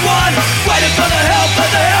 1-on-1. Waiting for the help, but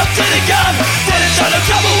the help didn't come. Didn't show no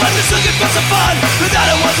trouble, was just looking for some fun. Without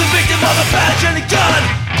it was a victim of a badge and a gun.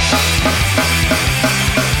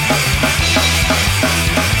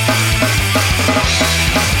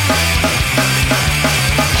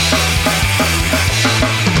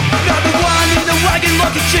 Number one in the wagon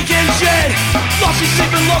like a chicken shed. Lost his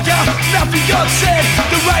sleeping locker, nothing got said.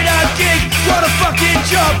 The radar gig, what a fucking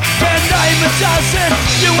job. Their name a dozen,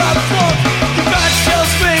 you are flawed. The badge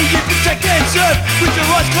tells me you protect and serve. With your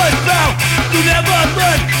eyes closed, pal, you'll never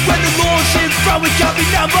learn. When the law's in front, we can't be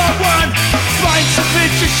number one. Flying some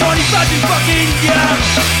pictures, shiny badge and fucking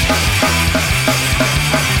yeah.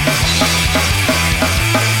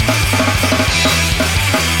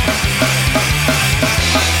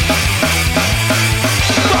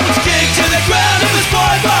 Bumpers kicked to the ground, it was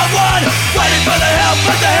 1-on-1. Waiting for the help,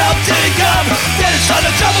 but the help didn't come. Didn't show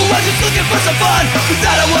no trouble, was just looking for some fun. We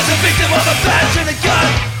thought I was a victim of a badge and a gun.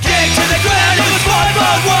 Kicked to the ground, it was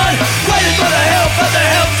 1-on-1. Waiting for the help, but the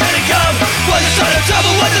help didn't come. Wasn't show no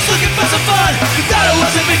trouble, was just looking for some fun. We thought I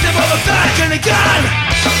was a victim of a badge and a gun.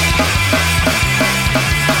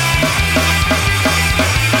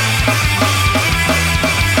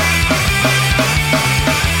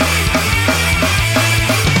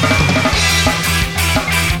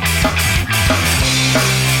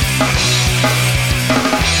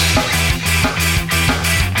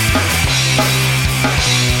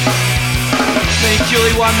 Me and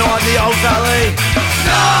Julie one night in the old valley.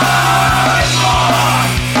 No more.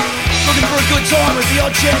 Looking for a good time with the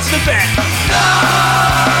odd chance of a bet. No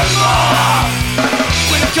more.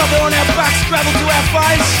 With a cover on our backs, gravel to our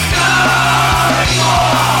face. No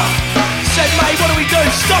more. Said, mate, what do we do?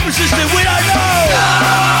 Stop resisting, we don't know.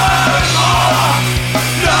 No more.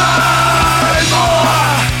 No more.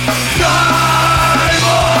 No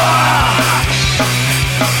more.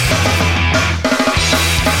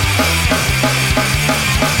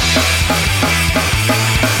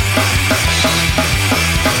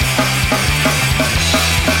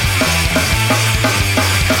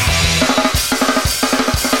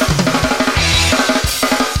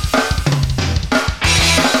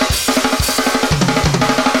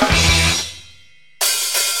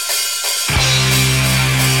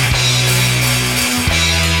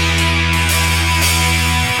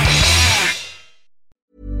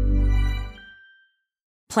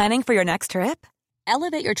 Planning for your next trip?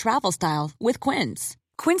 Elevate your travel style with Quince.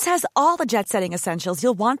 Quince has all the jet-setting essentials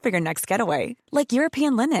you'll want for your next getaway, like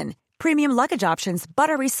European linen, premium luggage options,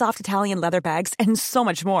 buttery soft Italian leather bags, and so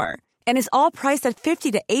much more. And is all priced at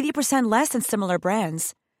 50 to 80% less than similar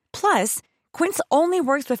brands. Plus, Quince only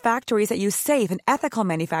works with factories that use safe and ethical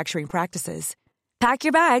manufacturing practices. Pack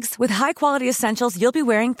your bags with high-quality essentials you'll be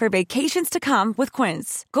wearing for vacations to come with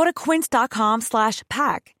Quince. Go to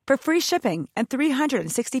quince.com/pack for free shipping and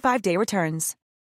 365-day returns.